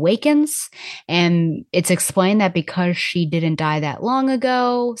she awakens. And it's explained that because she didn't die that long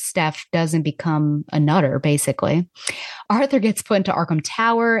ago, Steph doesn't become a nutter, basically. Arthur gets put into Arkham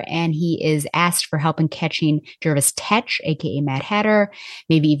Tower, and he is asked for help in catching Jervis Tetch, aka Mad Hatter,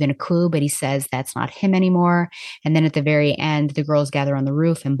 maybe even a clue, but he says that's not him anymore. And then at the very end, the girls gather on the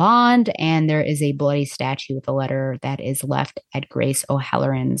roof and bond, and there is a bloody statue with a letter that is left at Grace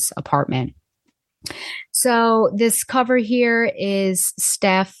O'Halloran's apartment. So this cover here is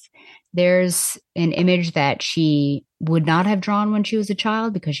Steph. There's an image that she would not have drawn when she was a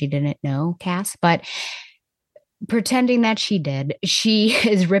child because she didn't know Cass, but pretending that she did, she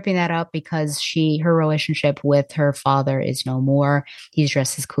is ripping that up because her relationship with her father is no more. He's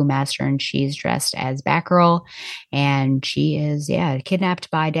dressed as Clue Master and she's dressed as Batgirl, and she is, kidnapped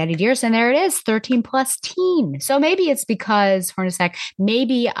by Daddy Dearest. And there it is, 13 plus teen. So maybe it's because, for a sec,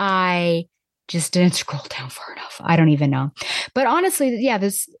 maybe I just didn't scroll down far enough. I don't even know. But honestly,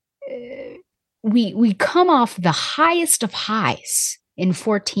 we come off the highest of highs in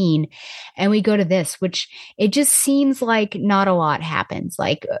 14 and we go to this, which it just seems like not a lot happens.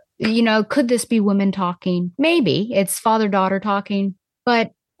 Like, could this be women talking? Maybe it's father-daughter talking,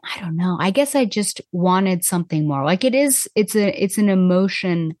 but I don't know. I guess I just wanted something more. Like it's an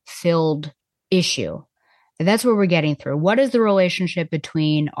emotion-filled issue. That's what we're getting through. What is the relationship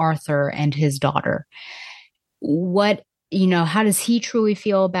between Arthur and his daughter? How does he truly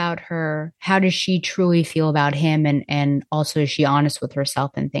feel about her? How does she truly feel about him? And also, is she honest with herself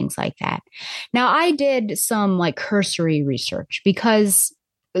and things like that? Now, I did some cursory research because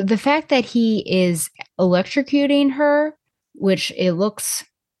the fact that he is electrocuting her, which it looks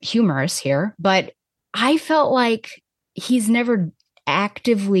humorous here, but I felt like he's never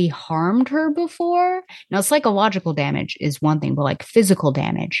actively harmed her before. Now, psychological damage is one thing, but physical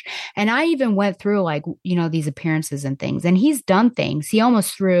damage. And I even went through these appearances and things, and he's done things. He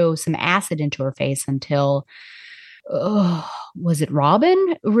almost threw some acid into her face until, was it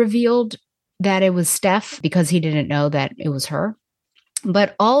Robin revealed that it was Steph because he didn't know that it was her.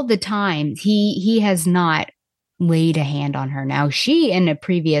 But all the time, he has not laid a hand on her. Now, she in a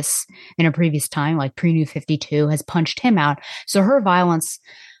previous time, like pre-New 52, has punched him out. So her violence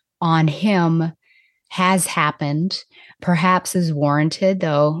on him has happened, perhaps is warranted,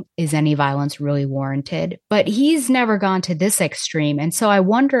 though. Is any violence really warranted? But he's never gone to this extreme. And so I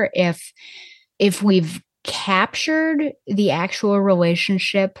wonder if we've captured the actual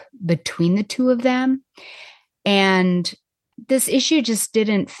relationship between the two of them. And this issue just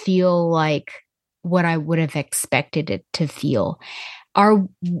didn't feel like what I would have expected it to feel. Are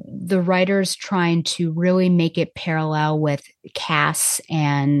the writers trying to really make it parallel with Cass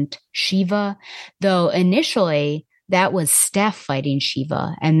and Shiva? Though initially that was Steph fighting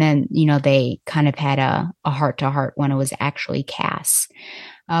Shiva. And then, they kind of had a heart-to-heart when it was actually Cass.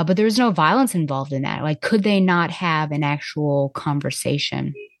 But there was no violence involved in that. Could they not have an actual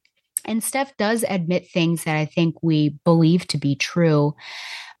conversation? And Steph does admit things that I think we believe to be true,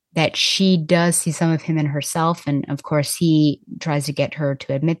 that she does see some of him in herself. And of course, he tries to get her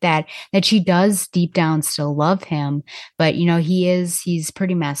to admit that she does deep down still love him. But, he's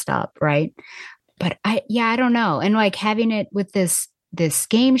pretty messed up, right? But I don't know. And having it with this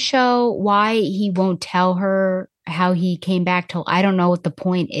game show, why he won't tell her how he came back till, I don't know what the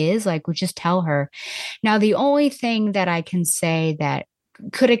point is. We just tell her. Now, the only thing that I can say that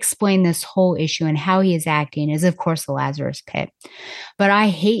could explain this whole issue and how he is acting is, of course, the Lazarus Pit. But I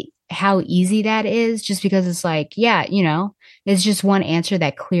hate how easy that is, just because it's it's just one answer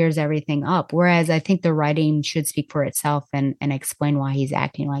that clears everything up. Whereas I think the writing should speak for itself and explain why he's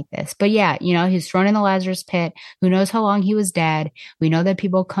acting like this. But yeah, he's thrown in the Lazarus pit. Who knows how long he was dead? We know that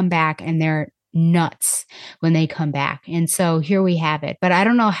people come back and they're nuts when they come back. And so here we have it. But I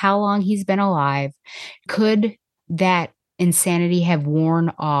don't know how long he's been alive. Could that insanity have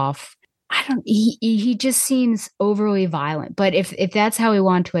worn off? He just seems overly violent. But if that's how we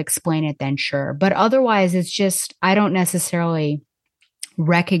want to explain it, then sure. But otherwise, it's just, I don't necessarily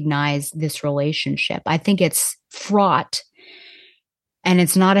recognize this relationship. I think it's fraught and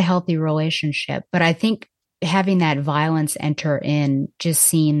it's not a healthy relationship. But I think having that violence enter in just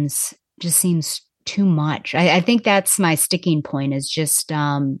seems too much. I think that's my sticking point, is just,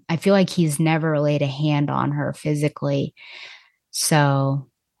 I feel like he's never laid a hand on her physically. So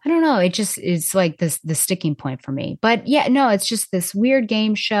I don't know. It's like the sticking point for me. But yeah, no, it's just this weird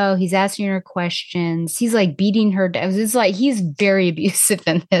game show. He's asking her questions. He's like beating her down. It's like he's very abusive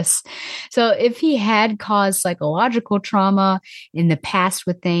in this. So if he had caused psychological trauma in the past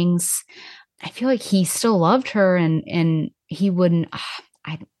with things, I feel like he still loved her and he wouldn't.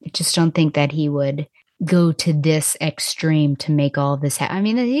 I just don't think that he would go to this extreme to make all this happen. I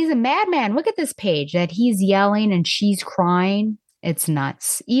mean, he's a madman. Look at this page that he's yelling and she's crying. It's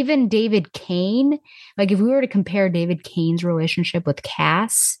nuts. Even David Cain, if we were to compare David Cain's relationship with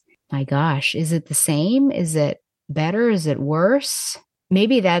Cass, my gosh, is it the same? Is it better? Is it worse?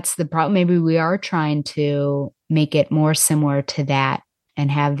 Maybe that's the problem. Maybe we are trying to make it more similar to that and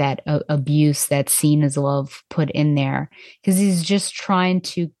have that abuse that's seen as love put in there, because he's just trying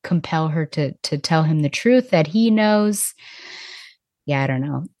to compel her to tell him the truth that he knows. Yeah, I don't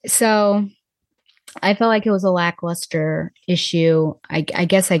know. So I felt like it was a lackluster issue. I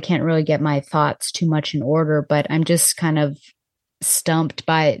guess I can't really get my thoughts too much in order, but I'm just kind of stumped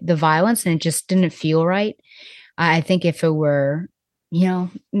by the violence and it just didn't feel right. I think if it were,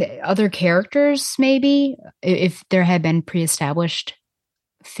 other characters, maybe if there had been pre-established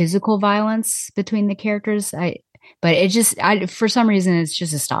physical violence between the characters, but it just, for some reason, it's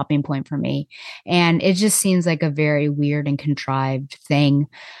just a stopping point for me. And it just seems like a very weird and contrived thing,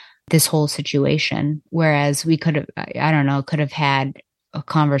 this whole situation. Whereas we could have had a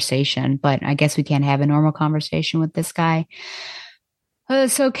conversation, but I guess we can't have a normal conversation with this guy.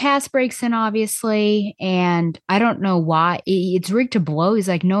 So Cass breaks in, obviously, and I don't know why. It's rigged to blow. He's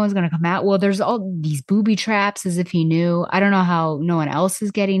like, no one's going to come out. Well, there's all these booby traps, as if he knew. I don't know how no one else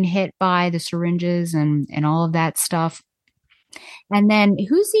is getting hit by the syringes and all of that stuff. And then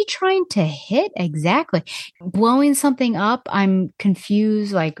who's he trying to hit exactly? Blowing something up? I'm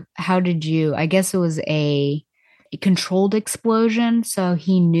confused. How did you? I guess it was a controlled explosion. So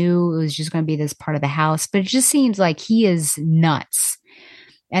he knew it was just going to be this part of the house. But it just seems like he is nuts.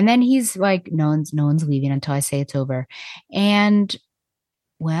 And then he's like, no one's leaving until I say it's over. And,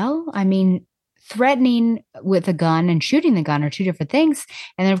 well, I mean, threatening with a gun and shooting the gun are two different things.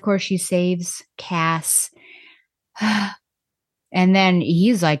 And then, of course, she saves Cass. And then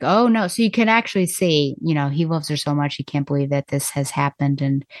he's like, oh, no. So you can actually see, he loves her so much. He can't believe that this has happened.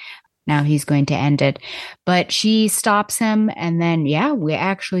 And now he's going to end it. But she stops him. And then, yeah, we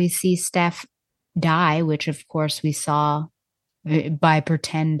actually see Steph die, which, of course, we saw by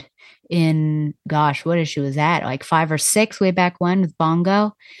pretend in, gosh, what issue was that? 5 or 6 way back when with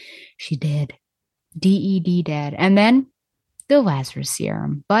Bongo. She did. DED dead. And then the Lazarus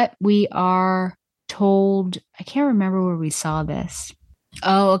serum. But we are told, I can't remember where we saw this.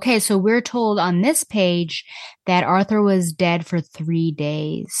 Oh, okay. So we're told on this page that Arthur was dead for 3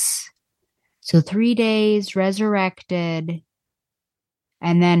 days. So 3 days, resurrected.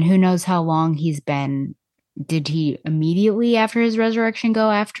 And then who knows how long he's been. Did he immediately after his resurrection go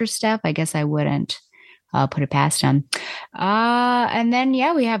after Steph? I guess I wouldn't put it past him. And then,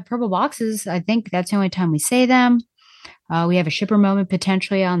 yeah, we have purple boxes. I think that's the only time we say them. We have a shipper moment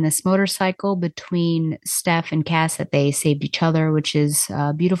potentially on this motorcycle between Steph and Cass that they saved each other, which is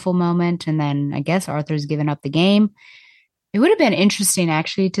a beautiful moment. And then I guess Arthur's given up the game. It would have been interesting,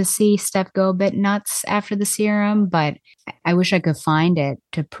 actually, to see Steph go a bit nuts after the serum, but I wish I could find it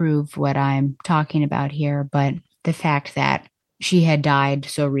to prove what I'm talking about here. But the fact that she had died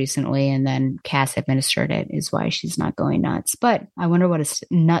so recently and then Cass administered it is why she's not going nuts. But I wonder what a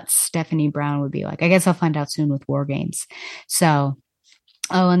nuts Stephanie Brown would be like. I guess I'll find out soon with War Games. So,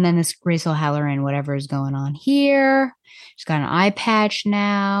 and then this Grace O'Halloran, whatever is going on here. She's got an eye patch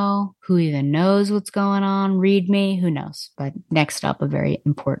now. Who even knows what's going on? Read me. Who knows? But next up, a very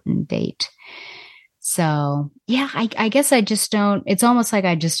important date. So yeah, I guess I just don't, it's almost like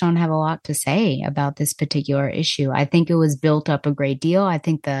I just don't have a lot to say about this particular issue. I think it was built up a great deal. I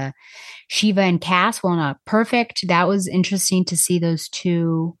think the Shiva and Cass, while not perfect, that was interesting to see those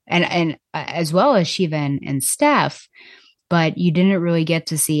two, and as well as Shiva and Steph, but you didn't really get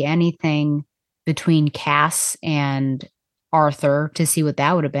to see anything between Cass and Arthur to see what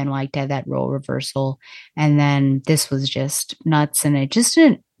that would have been like to have that role reversal. And then this was just nuts, and it just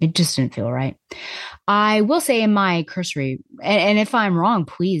didn't feel right. I will say in my cursory, and if I'm wrong,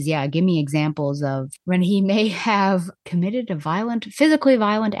 please, yeah, give me examples of when he may have committed a physically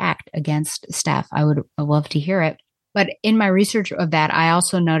violent act against Steph. I would love to hear it. But in my research of that, I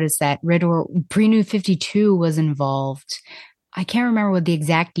also noticed that Riddler Pre-New 52 was involved. I can't remember what the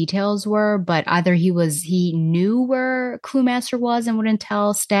exact details were, but either he knew where Clue Master was and wouldn't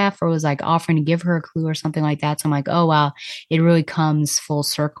tell Steph, or was like offering to give her a clue or something like that. So I'm like, oh, wow, it really comes full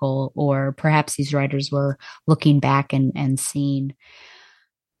circle. Or perhaps these writers were looking back and seeing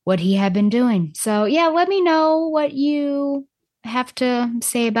what he had been doing. So yeah, let me know what you have to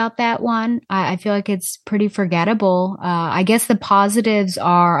say about that one. I feel like it's pretty forgettable. I guess the positives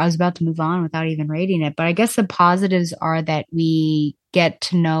are, I was about to move on without even rating it, but I guess the positives are that we get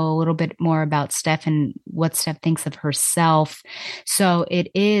to know a little bit more about Steph and what Steph thinks of herself. So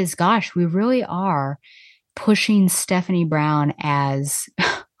it is, gosh, we really are pushing Stephanie Brown as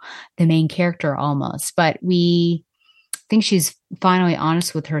the main character almost, but we think she's finally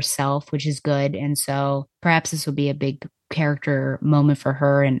honest with herself, which is good. And so perhaps this will be a big character moment for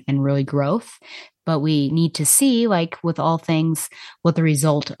her and really growth. But we need to see, like with all things, what the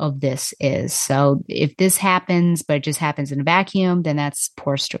result of this is. So if this happens, but it just happens in a vacuum, then that's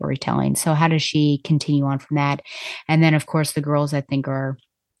poor storytelling. So how does she continue on from that? And then, of course, the girls, I think, are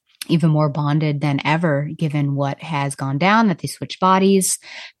even more bonded than ever, given what has gone down, that they switched bodies,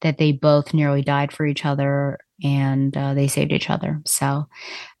 that they both nearly died for each other, and they saved each other. So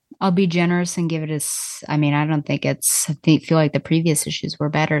I'll be generous and give it I don't think I feel like the previous issues were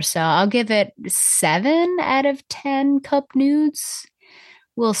better. So I'll give it 7 out of 10 cup nudes.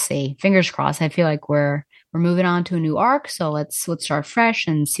 We'll see. Fingers crossed. I feel like we're moving on to a new arc. So let's start fresh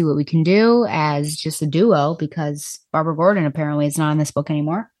and see what we can do as just a duo, because Barbara Gordon apparently is not in this book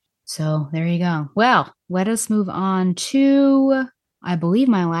anymore. So there you go. Well, let us move on to, I believe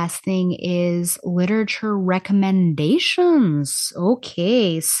my last thing is literature recommendations.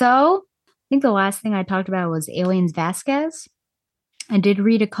 Okay, so I think the last thing I talked about was Aliens Vasquez. I did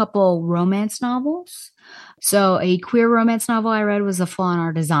read a couple romance novels. So a queer romance novel I read was A Flaw in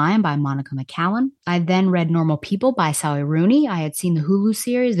Our Design by Monica McCallum. I then read Normal People by Sally Rooney. I had seen the Hulu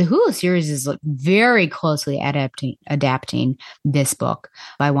series. The Hulu series is very closely adapting this book.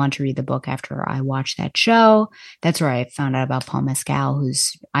 I want to read the book after I watched that show. That's where I found out about Paul Mescal,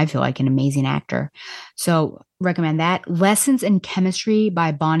 who's, I feel like, an amazing actor. So recommend that. Lessons in Chemistry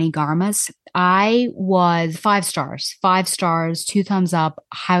by Bonnie Garmus. I was 5 stars, 2 thumbs up.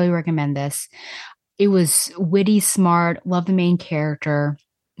 Highly recommend this. It was witty, smart, love the main character,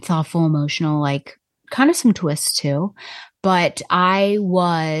 thoughtful, emotional, like kind of some twists too. But I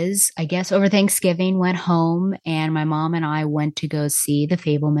guess over Thanksgiving, went home and my mom and I went to go see The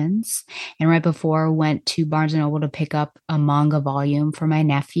Fabelmans. And right before, went to Barnes & Noble to pick up a manga volume for my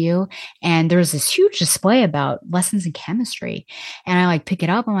nephew. And there was this huge display about lessons in chemistry. And I pick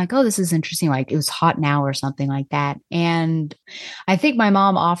it up. I'm like, oh, this is interesting. Like it was Hot Now or something like that. And I think my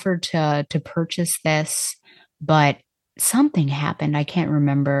mom offered to purchase this, but something happened. I can't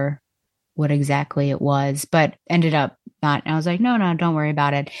remember what exactly it was, but ended up not. And I was like, no, don't worry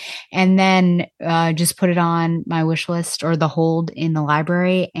about it. And then just put it on my wish list or the hold in the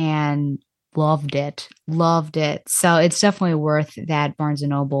library and loved it. So it's definitely worth that Barnes &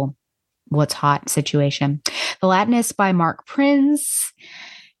 Noble What's Hot situation. The Latinist by Mark Prince.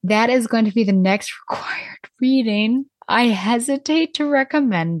 That is going to be the next required reading. I hesitate to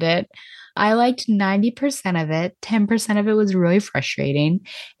recommend it. I liked 90% of it. 10% of it was really frustrating.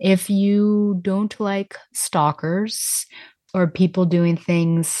 If you don't like stalkers or people doing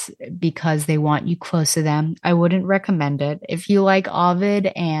things because they want you close to them, I wouldn't recommend it. If you like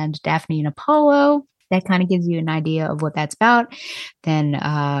Ovid and Daphne and Apollo, that kind of gives you an idea of what that's about, then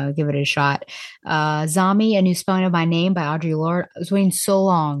give it a shot. Zombie, A New Spelling of My Name by Audre Lorde. I was waiting so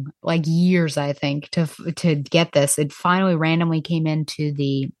long, like years, I think, to get this. It finally randomly came into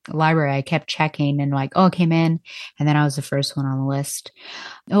the library. I kept checking and it came in. And then I was the first one on the list.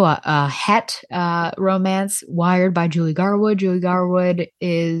 Het romance, Wired by Julie Garwood. Julie Garwood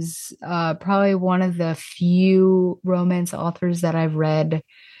is probably one of the few romance authors that I've read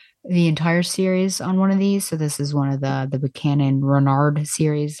the entire series on one of these. So this is one of the Buchanan Renard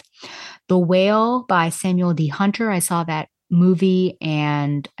series. The Whale by Samuel D. Hunter. I saw that movie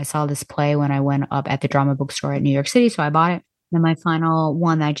and I saw this play when I went up at the drama bookstore at New York City. So I bought it. Then my final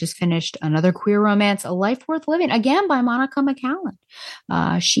one that I just finished, another queer romance, A Life Worth Living, again by Monica McCallan.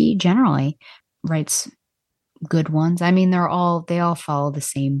 She generally writes good ones. I mean, they all follow the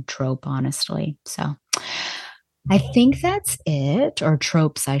same trope, honestly. So I think that's it, or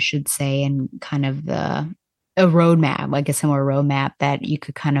tropes, I should say, and kind of a roadmap, like a similar roadmap that you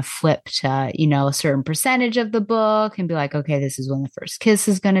could kind of flip to, a certain percentage of the book and be like, okay, this is when the first kiss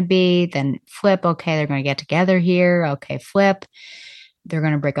is going to be, then flip. Okay, they're going to get together here. Okay, flip. They're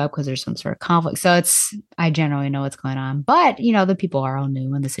going to break up because there's some sort of conflict. So I generally know what's going on, but the people are all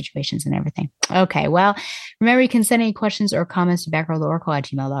new in the situations and everything. Okay. Well, remember you can send any questions or comments to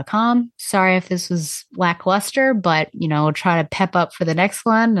backrowtheoracle@gmail.com. Sorry if this was lackluster, but we'll try to pep up for the next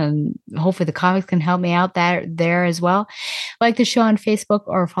one, and hopefully the comics can help me out there as well. Like the show on Facebook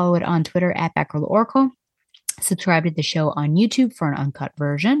or follow it on Twitter @backrowtheoracle. Subscribe to the show on YouTube for an uncut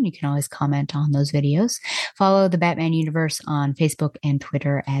version. You can always comment on those videos. Follow the Batman Universe on Facebook and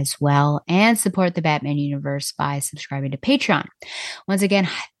Twitter as well. And support the Batman Universe by subscribing to Patreon. Once again,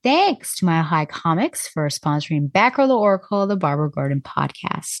 thanks to Mile High Comics for sponsoring Back Row the Oracle, the Barbara Gordon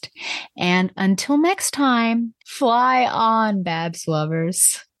podcast. And until next time, fly on, Babs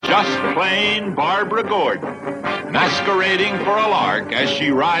lovers. Just plain Barbara Gordon, masquerading for a lark as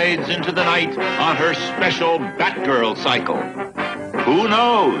she rides into the night on her special Batgirl cycle. Who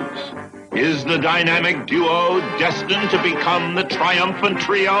knows? Is the dynamic duo destined to become the triumphant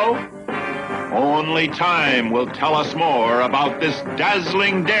trio? Only time will tell us more about this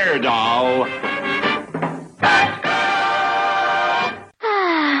dazzling daredoll.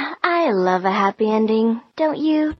 I love a happy ending, don't you?